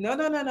better. No.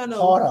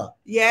 Harder.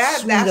 Yeah,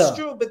 sweeter. That's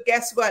true. But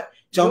guess what?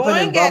 Jumping you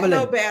ain't and get bubbling.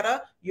 no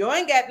better. You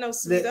ain't get no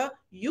sweeter.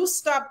 You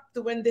stop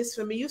doing this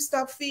for me. You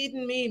stop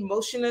feeding me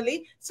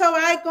emotionally. So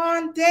I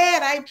gone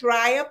dead. I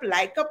dry up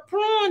like a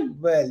prune.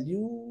 Well,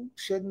 you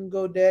shouldn't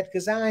go dead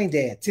because I ain't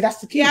dead. See, that's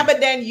the key. Yeah, but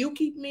then you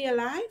keep me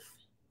alive.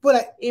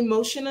 But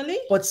emotionally.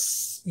 But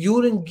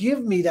you didn't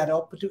give me that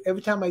opportunity.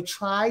 Every time I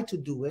try to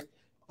do it,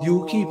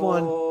 you keep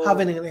on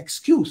having an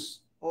excuse.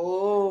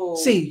 Oh.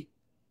 See,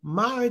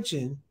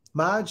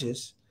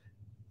 marriages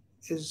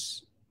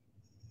is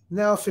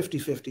now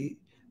 50-50,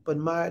 but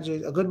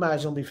a good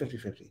marriage don't be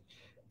 50-50.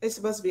 It's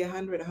supposed to be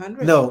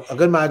 100-100. No, a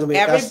good marriage don't be.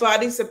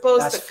 Everybody's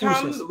supposed to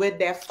come with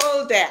their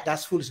full deck.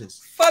 That's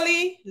foolishness.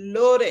 Fully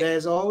loaded.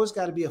 There's always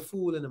got to be a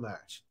fool in a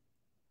marriage.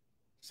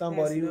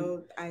 Somebody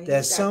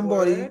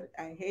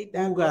I hate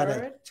that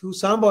word.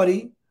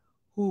 Somebody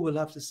who will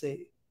have to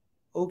say,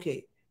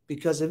 okay,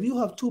 because if you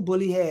have two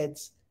bully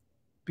heads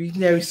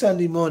beating every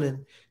Sunday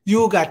morning,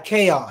 you got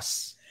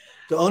chaos.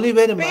 The only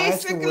way the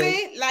marriage can win,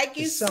 basically, like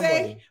you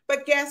say,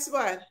 but guess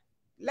what?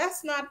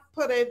 Let's not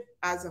put it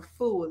as a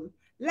fool.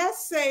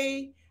 Let's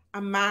say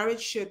a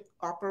marriage should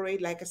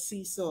operate like a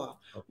seesaw.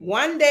 Okay.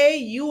 One day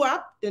you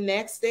up, the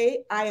next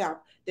day I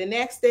up. The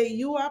next day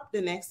you up,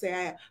 the next day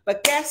I up.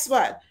 But guess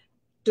what?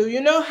 Do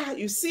you know how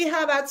you see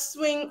how that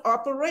swing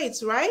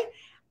operates, right?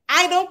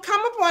 I don't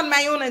come up on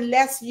my own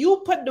unless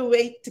you put the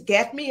weight to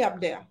get me up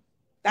there.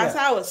 That's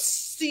how a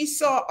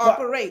seesaw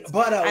operates.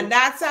 And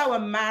that's how a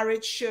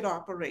marriage should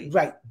operate.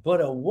 Right. But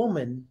a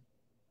woman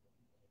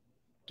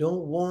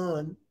don't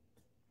want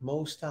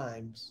most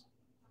times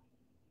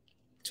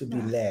to be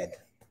led.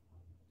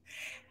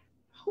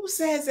 Who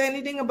says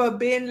anything about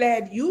being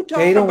led? You talk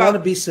they don't want to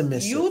be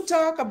submissive. You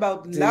talk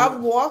about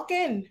love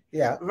walking.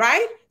 Yeah.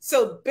 Right?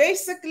 So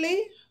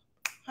basically,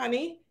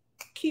 honey,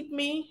 keep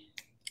my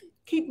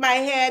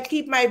head,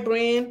 keep my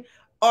brain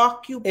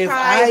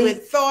occupied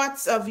with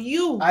thoughts of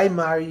you. I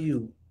marry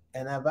you,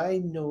 and if I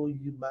know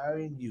you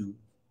marrying you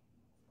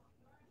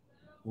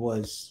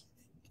was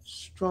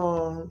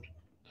strong,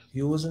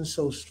 you wasn't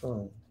so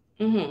strong,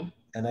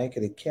 and I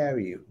could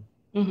carry you.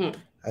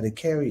 I'd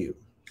carry you.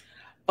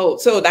 Oh,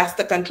 so that's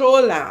the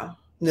control now.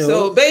 No.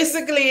 So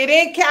basically, it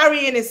ain't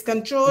carrying, it's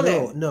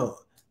controlling. No,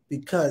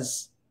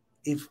 because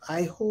if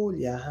I hold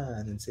your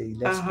hand and say,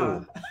 let's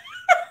go,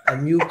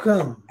 and you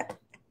come,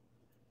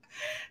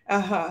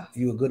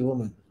 you're a good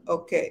woman.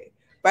 Okay.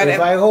 But if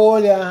I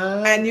hold your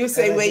hand and you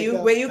say, where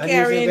you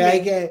carrying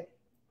me?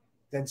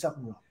 Then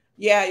something wrong.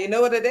 Yeah, you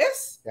know what it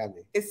is?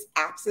 It's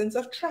absence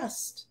of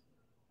trust.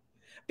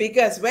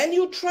 Because when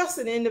you trust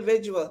an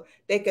individual,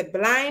 they could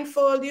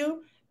blindfold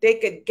you, they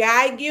could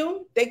guide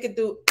you, they could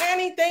do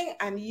anything,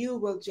 and you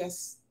will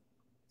just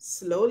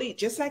slowly,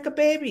 just like a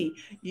baby,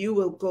 you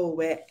will go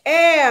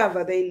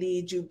wherever they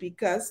lead you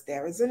because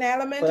there is an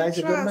element of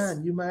trust. But I'm a good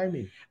man. You marry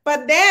me.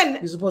 But then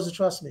you're supposed to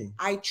trust me.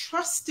 I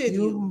trusted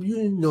you.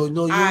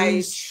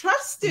 I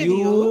trusted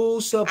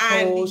you. You're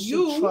supposed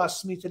to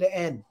trust me to the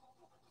end.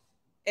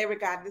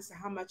 Regardless of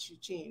how much you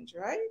change,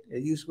 right? Yeah,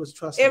 you're supposed to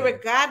trust me.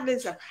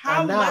 Regardless of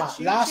how much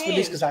you last change.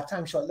 Last because our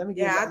time short. Let me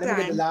get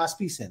the last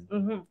piece in.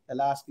 The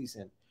last piece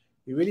in.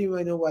 You really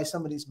want to know why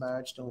some of these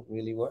marriages don't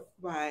really work?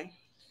 Why?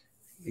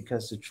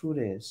 Because the truth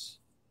is,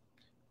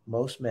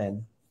 most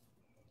men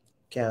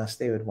can't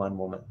stay with one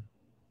woman.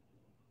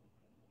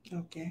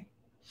 Okay.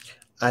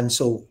 And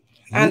so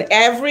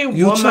every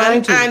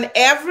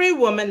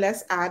woman,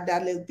 let's add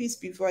that little piece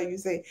before you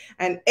say,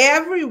 and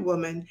every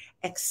woman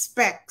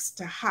expects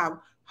to have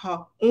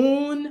her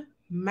own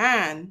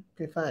man.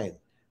 Okay, fine.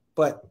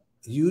 But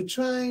you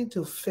trying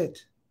to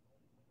fit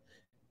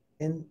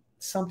in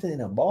something in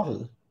a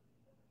bottle,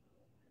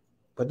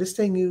 but this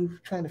thing you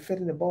trying to fit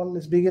in the bottle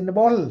is bigger than the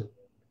bottle.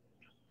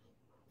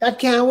 That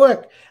can't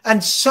work.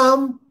 And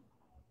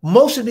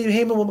most of the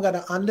human women got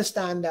to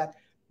understand that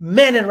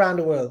men around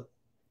the world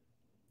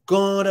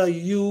gonna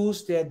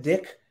use their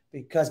dick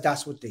because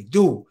that's what they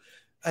do.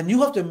 And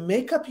you have to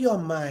make up your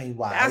mind,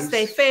 wives. That's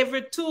their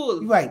favorite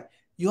tool. Right.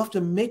 You have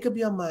to make up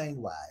your mind,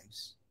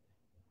 wives,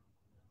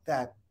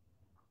 that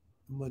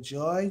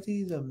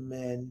majority of the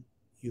men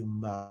you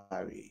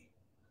marry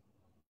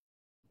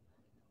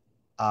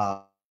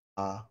are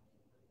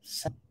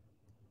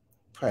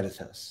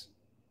predators.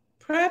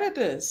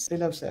 Predators. They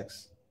love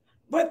sex.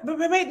 But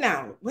wait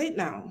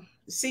now.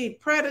 See,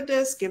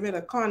 predators give it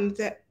a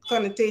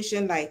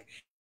connotation like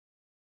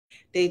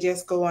they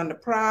just go on the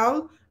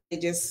prowl. They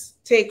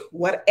just take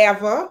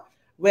whatever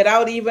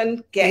without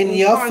even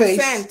getting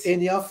consent.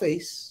 In your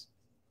face.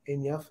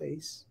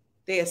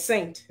 They're a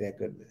saint. They're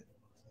good men.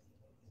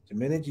 The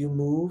minute you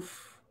move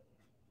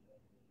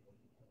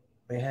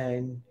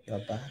behind your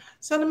back.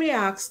 So let me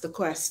ask the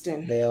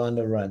question. They're on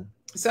the run.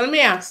 So let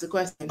me ask the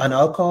question. And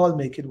alcohol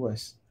make it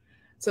worse.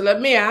 So let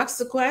me ask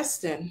the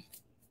question.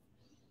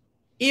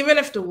 Even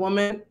if the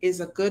woman is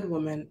a good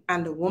woman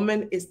and the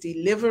woman is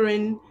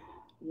delivering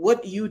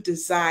what you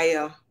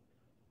desire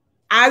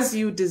as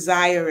you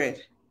desire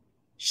it,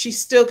 she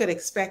still could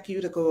expect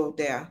you to go out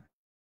there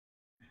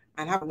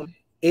and have a woman.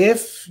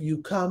 If you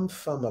come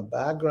from a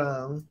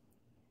background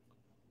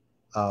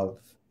of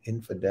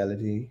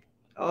infidelity.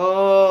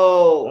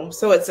 Oh,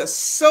 so it's a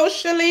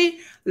socially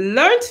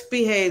learned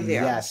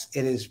behavior. Yes,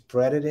 it is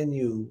bred in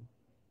you.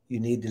 You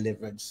need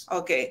deliverance.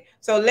 Okay,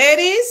 so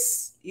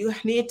ladies, you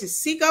need to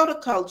seek out a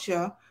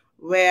culture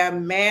where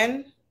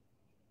men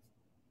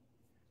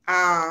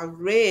are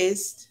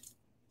raised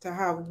to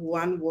have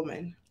one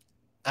woman.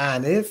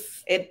 And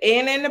if it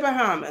ain't in the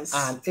Bahamas.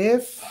 And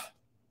if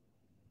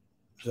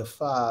the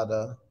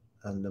father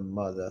and the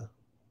mother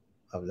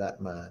of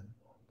that man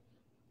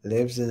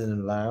lives in an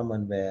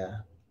environment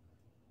where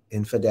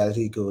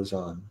infidelity goes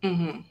on,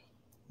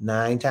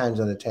 9 times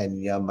out of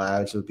 10, your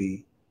marriage will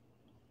be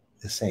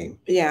the same.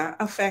 Yeah,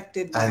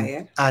 affected by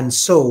it. And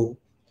so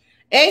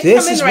ain't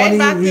this coming is right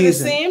back to the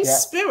reason, same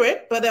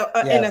spirit, but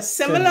in a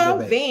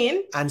similar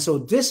vein. And so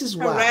this is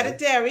why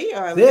hereditary,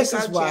 or this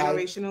is why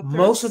generational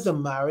most of the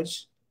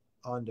marriage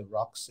on the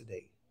rocks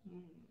today.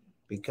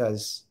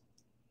 Because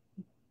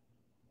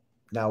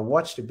now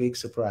watch the big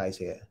surprise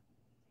here.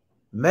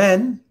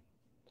 Men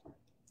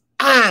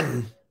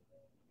and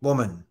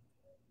woman.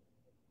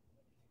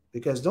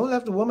 Because don't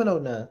left the woman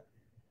out now.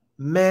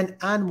 Men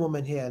and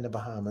women here in the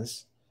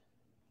Bahamas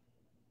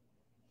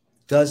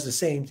does the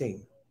same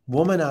thing.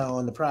 Women are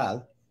on the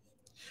prowl.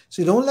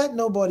 So don't let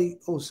nobody,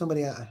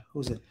 somebody,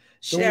 who's it?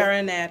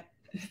 Sharon at.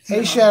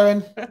 Hey,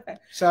 Sharon.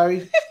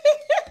 Sorry.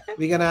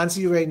 We're going to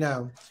answer you right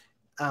now.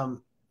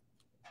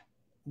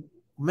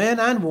 Men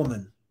and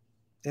women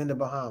in the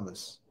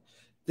Bahamas,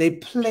 they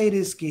play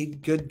this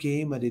good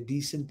game, and they're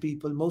decent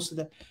people, most of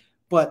them,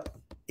 but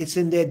it's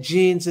in their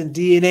genes and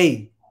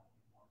DNA.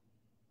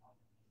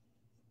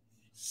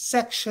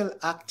 Sexual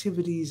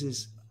activities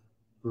is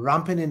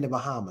rampant in the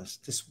Bahamas.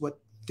 This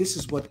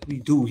is what we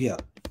do here.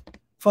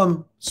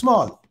 From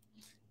small.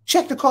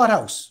 Check the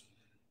courthouse.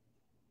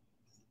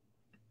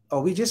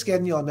 Oh, we just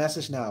getting your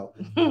message now.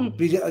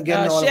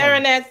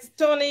 Sharon at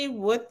Tony,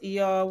 watch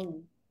your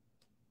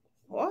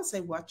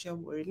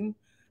wording,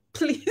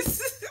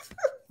 please.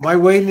 My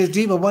wording is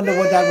deep. I wonder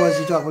what that was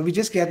you talking about. We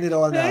just getting it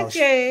all now.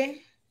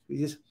 Okay.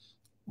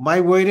 My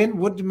wording?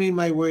 What do you mean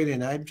my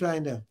wording? I'm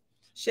trying to.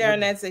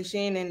 Sharon says she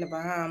ain't in the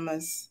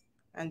Bahamas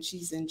and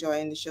she's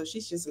enjoying the show.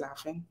 She's just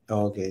laughing.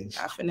 Okay.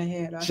 Laughing her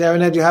head off.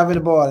 Sharon, you're having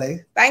a ball, eh?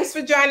 Thanks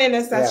for joining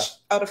us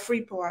out of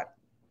Freeport.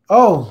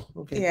 Oh,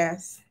 okay.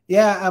 Yes.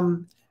 Yeah.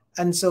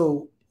 And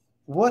so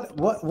what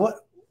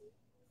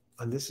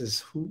and this is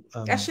who?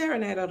 That's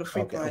Sharon out of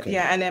Freeport. Okay.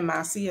 Yeah, and then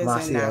Marcia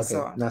is in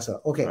Nassau. Okay. Nassau.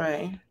 Okay.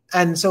 Right.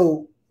 And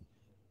so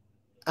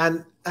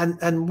and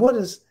what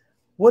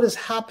has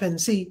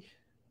happened? See,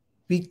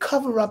 we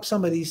cover up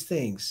some of these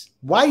things.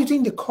 Why you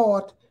think the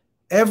court,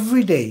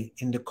 every day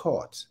in the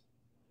court,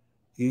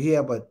 you hear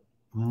about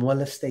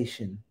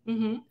molestation?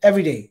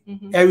 Every day,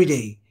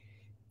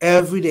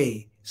 every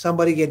day,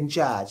 somebody getting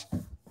charged.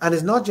 And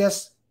it's not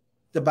just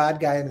the bad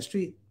guy in the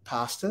street.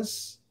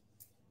 Pastors,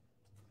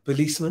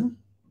 policemen,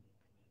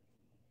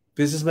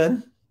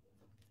 businessmen.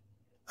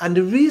 And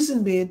the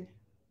reason being,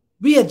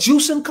 we are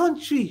juicing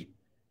country.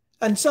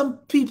 And some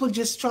people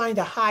just trying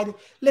to hide it.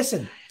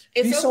 Listen,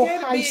 it's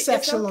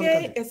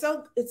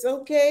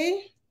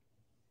okay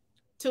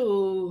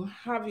to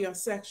have your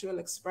sexual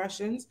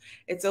expressions.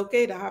 It's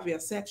okay to have your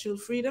sexual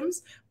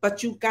freedoms,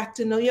 but you got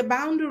to know your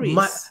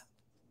boundaries.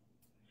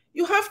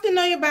 You have to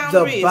know your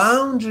boundaries. The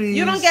boundaries.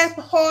 You don't get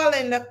hauled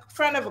in the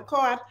front of a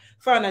court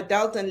for an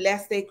adult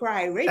unless they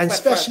cry rape. And but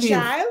especially for a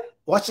child.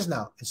 Watch this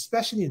now.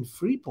 Especially in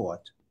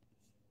Freeport.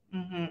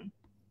 They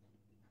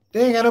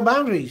ain't got no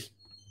boundaries.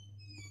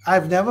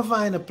 I've never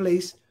found a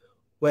place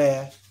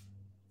where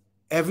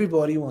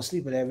everybody wants to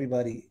sleep with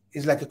everybody.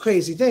 It's like a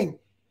crazy thing.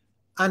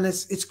 And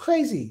it's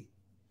crazy.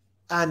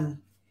 And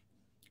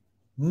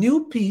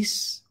new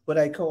piece, what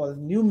I call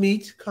new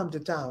meat, come to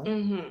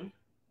town.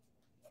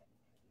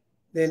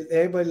 Then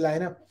everybody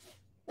line up.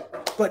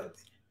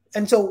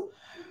 And so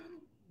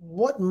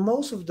what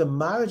most of the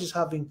marriages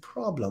having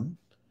problem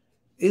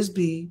is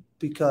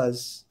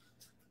because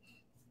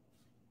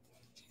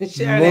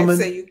Sharon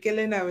say you're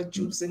killing our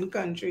juice in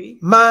country.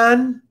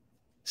 Man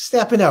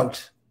stepping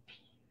out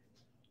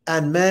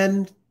and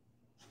men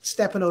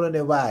stepping out on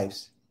their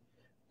wives.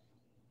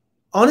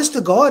 Honest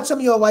to God, some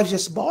of your wives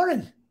just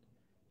boring.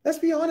 Let's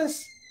be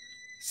honest.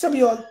 Some of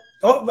your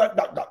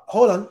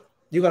hold on.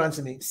 You gotta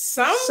answer me.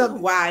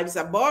 Some wives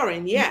are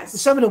boring, yes.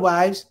 Some of the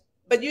wives.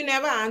 But you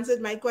never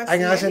answered my question. I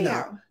can answer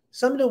now.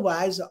 Some of the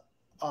wives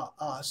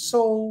are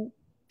so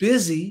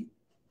busy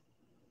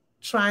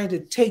trying to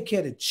take care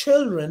of the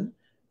children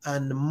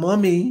and the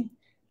mommy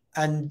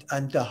and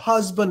the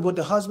husband, what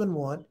the husband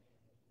want.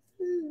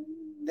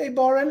 They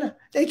boring.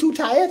 They too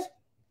tired.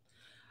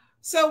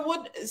 So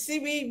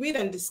we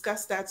didn't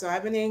discuss that, so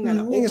I've been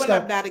gonna open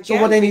up that again.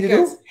 So what they need to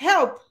do?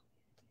 Help.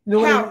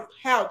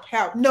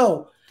 Help.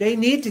 No, they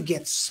need to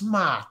get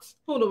smart.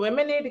 Who, the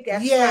women need to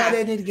get smart? Yeah,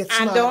 they need to get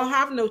smart. And don't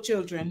have no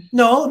children.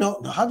 No,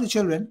 have the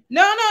children.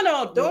 No.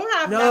 Don't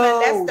have none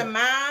unless the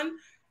man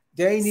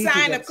they need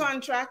sign a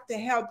contract to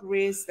help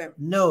raise them.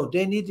 No,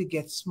 they need to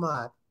get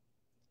smart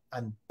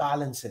and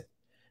balance it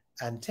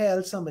and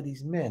tell some of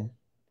these men,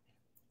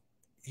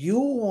 you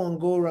won't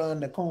go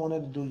around the corner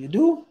to do you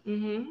do.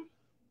 Mm-hmm.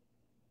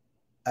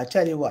 I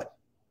tell you what,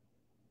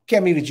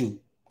 get me with you.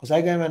 Because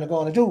I go around the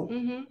corner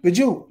too with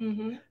you.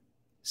 Mm-hmm.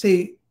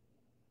 See,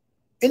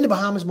 in the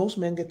Bahamas, most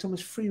men get too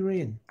much free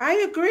reign. I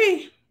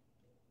agree.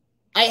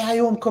 I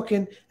home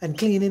cooking and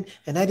cleaning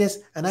and I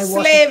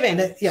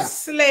slaving.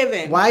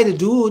 Slaving. Why the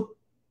dude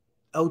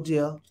out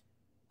there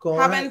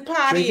having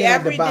party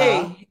every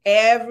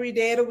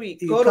day of the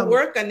week. Go to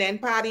work and then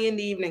party in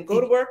the evening.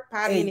 Go to work,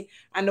 party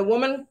and the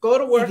woman go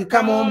to work,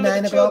 come home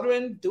 9 o'clock,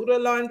 children, do the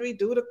laundry,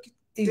 do the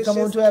dishes, come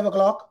home 12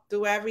 o'clock,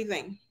 do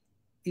everything.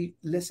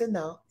 Listen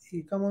now,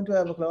 he come home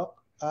 12 o'clock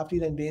after he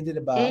done been to the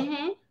bar,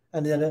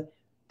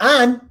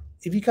 and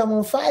if he come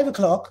home 5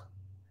 o'clock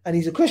and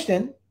he's a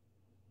Christian,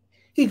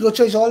 he go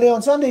church all day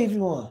on Sunday if you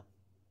want,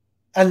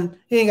 and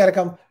he ain't gotta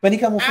come when he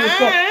come home 4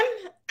 o'clock.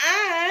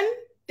 And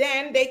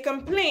then they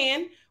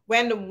complain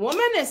when the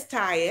woman is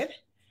tired,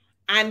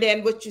 and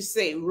then what you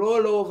say,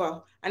 roll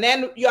over, and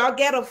then y'all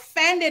get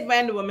offended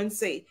when the woman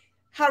say,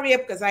 hurry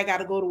up because I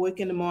gotta go to work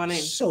in the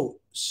morning. So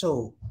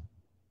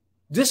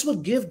this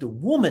would give the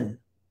woman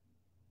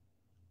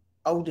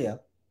out there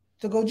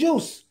to go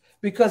juice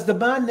because the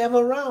man never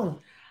around.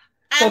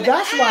 So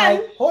that's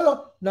why, hold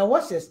on, now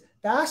watch this.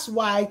 That's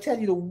why I tell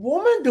you the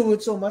woman do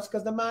it so much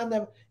because the man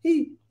never,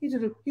 he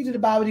did the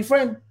bar with his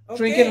friend,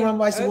 drinking rum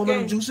while the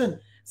woman juicing.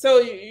 So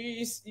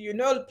you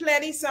know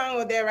plenty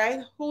song out there, right?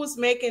 Who's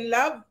making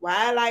love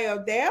while I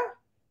out there,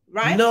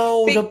 right?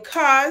 No,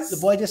 because the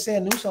boy just say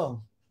a new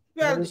song.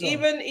 Well,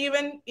 even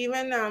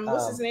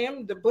what's his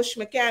name? The Bush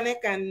Mechanic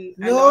and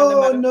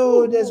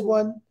no, there's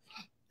one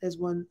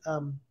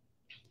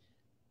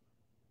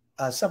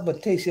something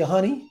about Taste Your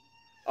Honey.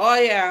 Oh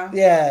yeah.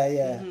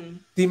 Mm-hmm.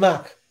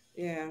 D-Mac.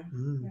 Yeah.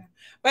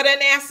 But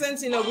in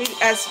essence, we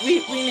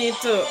need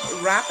to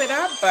wrap it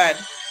up, but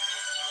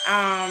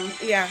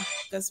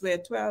because we're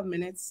 12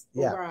 minutes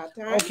over our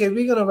time. Okay,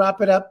 we're gonna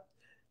wrap it up,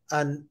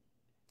 and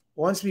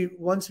once we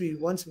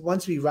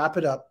wrap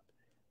it up,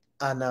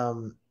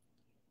 and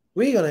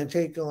we're gonna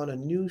take on a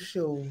new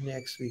show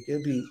next week.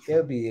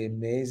 It'll be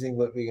amazing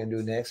what we're gonna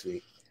do next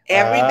week.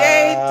 Every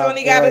day,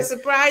 Tony got a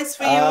surprise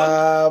for you.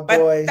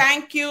 But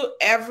thank you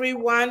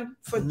everyone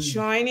for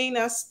joining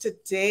us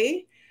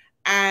today.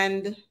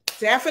 And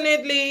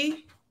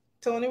definitely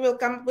Tony will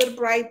come up with a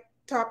bright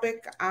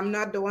topic. I'm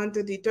not the one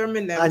to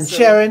determine them. And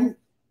Sharon,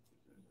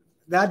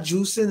 that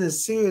juicing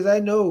is serious. I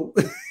know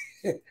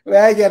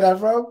where I get that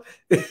from.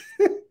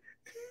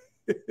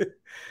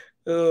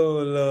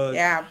 Oh Lord.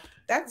 Yeah,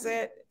 that's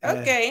it.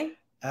 Okay.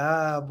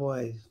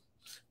 Boy.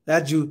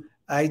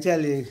 I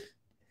tell you.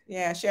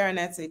 Yeah, Sharon,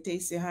 that's it.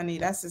 Taste Your Honey.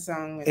 That's the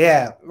song.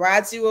 Yeah.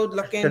 Rides you out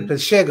looking. The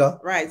sugar.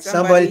 Right.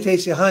 Somebody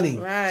taste your honey.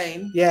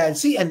 Right. Yeah. And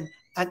see, and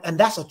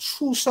that's a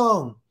true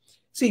song.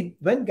 See,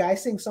 when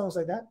guys sing songs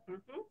like that,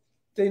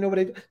 they know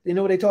what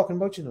they're talking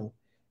about,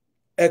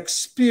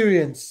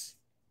 experience,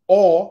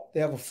 or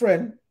they have a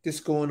friend that's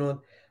going on,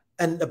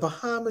 and the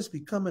Bahamas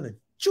becoming a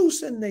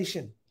juicing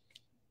nation.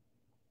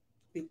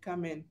 We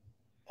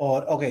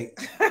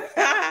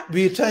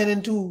turn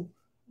into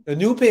a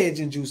new page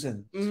in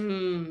juicing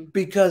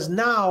because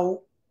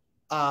now,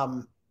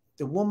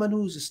 the woman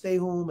who's to stay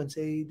home and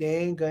say they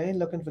ain't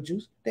looking for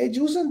juice, they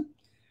juicing,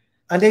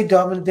 and they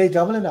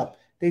doubling up.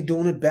 They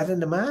doing it better than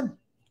the man.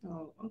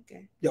 Oh,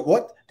 okay. Yeah,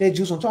 what? They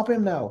juice on top of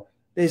him now.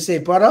 They say,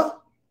 brother,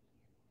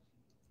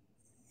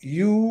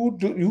 you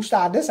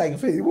start this. I can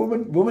feel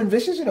woman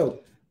vicious,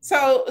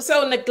 So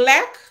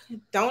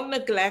don't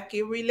neglect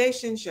your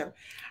relationship.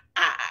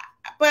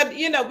 But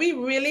we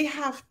really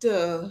have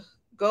to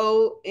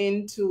go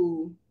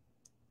into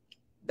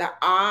the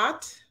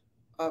art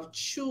of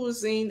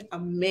choosing a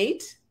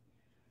mate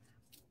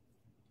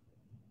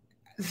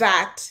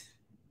that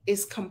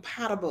is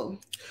compatible.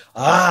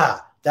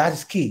 That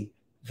is key.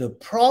 The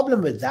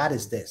problem with that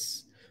is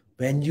this.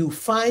 When you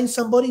find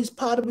somebody who's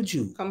compatible with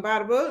you.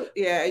 Compatible?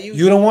 Yeah.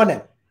 You don't want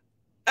them.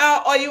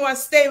 Or you want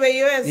to stay where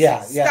you is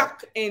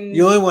stuck in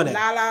you don't want it.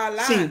 La La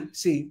Land.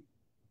 See,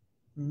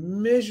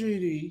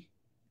 misery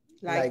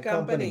like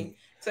company.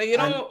 So you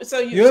don't. So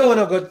you don't want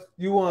to go.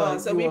 You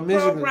want. So you we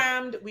want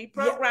programmed. We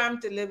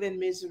programmed to live in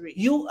misery.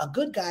 You a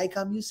good guy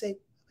come. You say,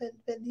 but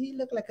he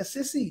look like a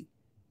sissy.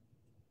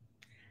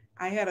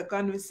 I had a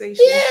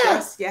conversation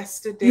just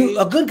yesterday.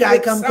 A good guy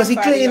come because he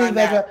clearly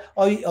better.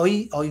 Or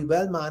he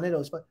well mannered.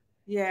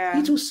 Yeah.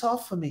 He too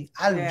soft for me.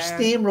 I'll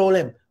steamroll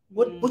him.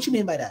 What you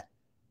mean by that?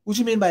 What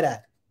you mean by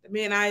that? I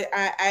mean, I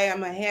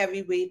am a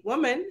heavyweight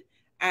woman,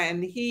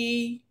 and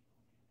I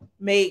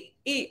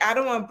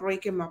don't want to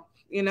break him up,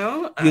 you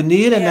know? You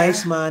need a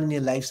nice man in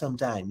your life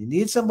sometime. You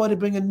need somebody to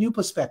bring a new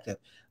perspective,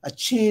 a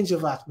change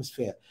of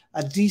atmosphere,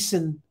 a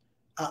decent,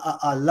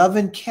 a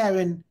loving,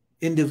 caring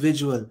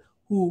individual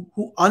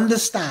who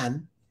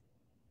understand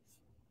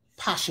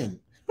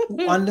passion,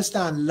 who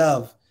understand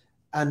love,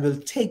 and will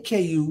take care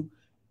of you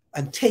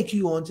and take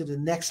you on to the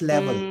next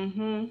level.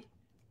 Mm-hmm.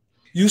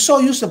 You so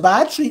used to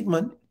bad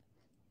treatment.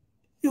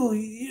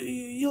 You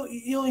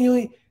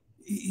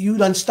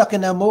done stuck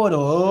in that mode.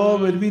 Oh,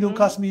 but if you don't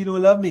cuss me, you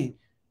don't love me.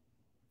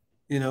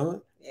 You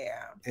know?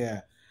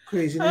 Yeah.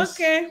 Craziness.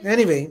 Okay.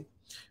 Anyway,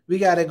 we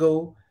gotta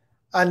go.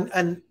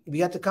 And we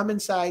had to come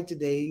inside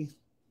today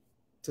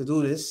to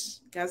do this.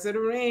 Because of the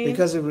rain.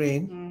 Because of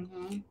rain.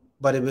 Mm-hmm.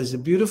 But it was a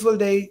beautiful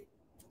day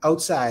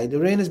outside. The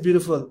rain is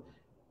beautiful.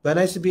 When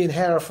I used to be in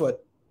Hereford,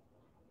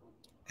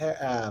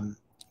 when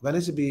I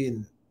used to be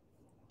in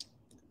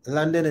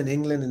London and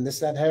England and this,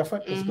 that,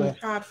 Hereford.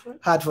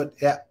 Hartford,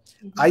 yeah.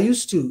 Mm-hmm. I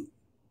used to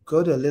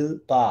go to a little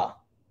bar.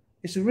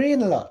 It's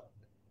rain a lot.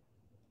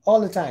 All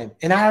the time.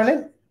 In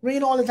Ireland,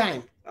 rain all the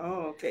time.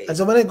 Oh, okay. And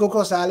so when I go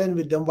across the island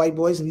with them white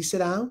boys and we sit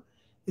down,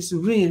 it's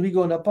rain. We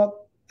go in the pub.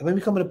 And when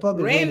we come in the pub,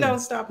 rain don't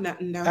stop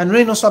nothing though. And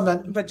rain don't stop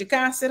nothing. But you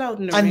can't sit out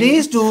in the rain. And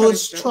these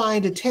dudes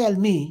trying to tell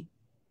me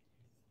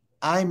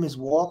I must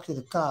walk to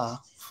the car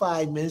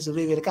 5 minutes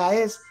away where the car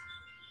is.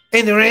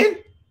 In the rain.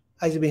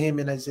 I used to be him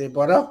and I say,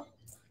 brother,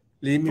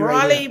 leave me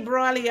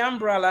Brawly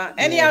umbrella.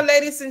 Anyhow,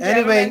 ladies and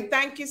gentlemen,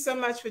 thank you so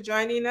much for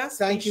joining us.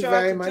 Thank you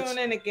very much. Tune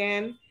in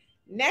again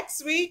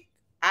next week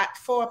at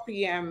 4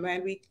 p.m.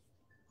 when we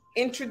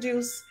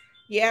introduce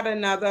yet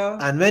another.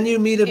 And when you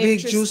meet a big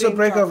juicer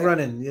break of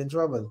running, you're in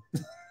trouble.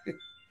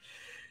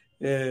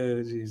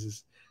 Oh,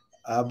 Jesus.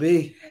 I'll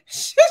be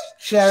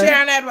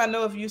Sharon Edward,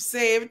 know if you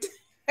saved.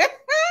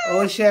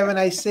 Oh, Sharon,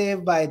 I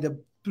saved by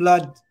the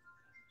blood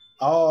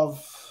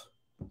of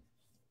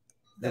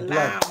the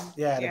blood.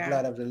 Yeah, the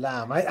blood of the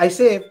lamb. I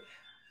saved.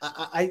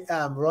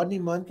 Rodney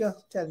Munker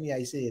tell me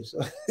I saved.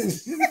 So.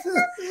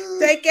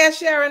 Take care,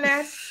 Sharon.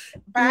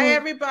 Bye,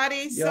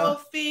 everybody.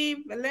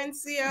 Sophie,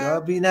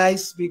 Valencia. Be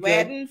nice. Be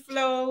Wedding good.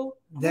 Flow.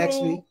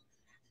 Next week.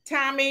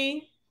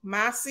 Tammy,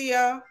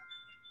 Marcia,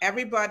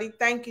 everybody.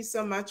 Thank you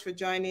so much for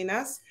joining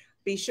us.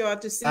 Be sure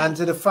to see and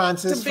to the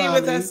Francis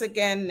family. With us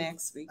again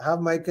next week.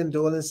 Have my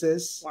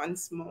condolences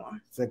once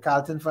more. The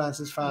Carlton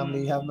Francis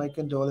family. Have my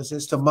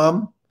condolences to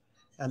Mom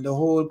and the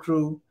whole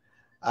crew.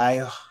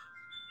 I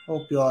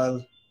hope you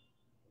all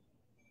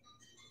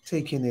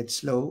taking it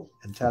slow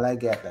until I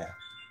get there.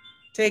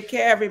 Take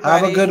care, everybody.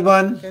 Have a good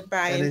one.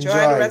 Goodbye. Enjoy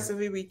the rest of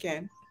the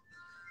weekend.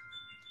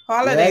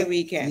 Holiday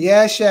weekend.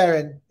 Yeah,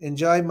 Sharon.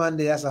 Enjoy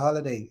Monday. That's a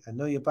holiday. I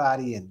know you're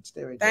partying.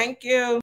 Stay right there. Thank you.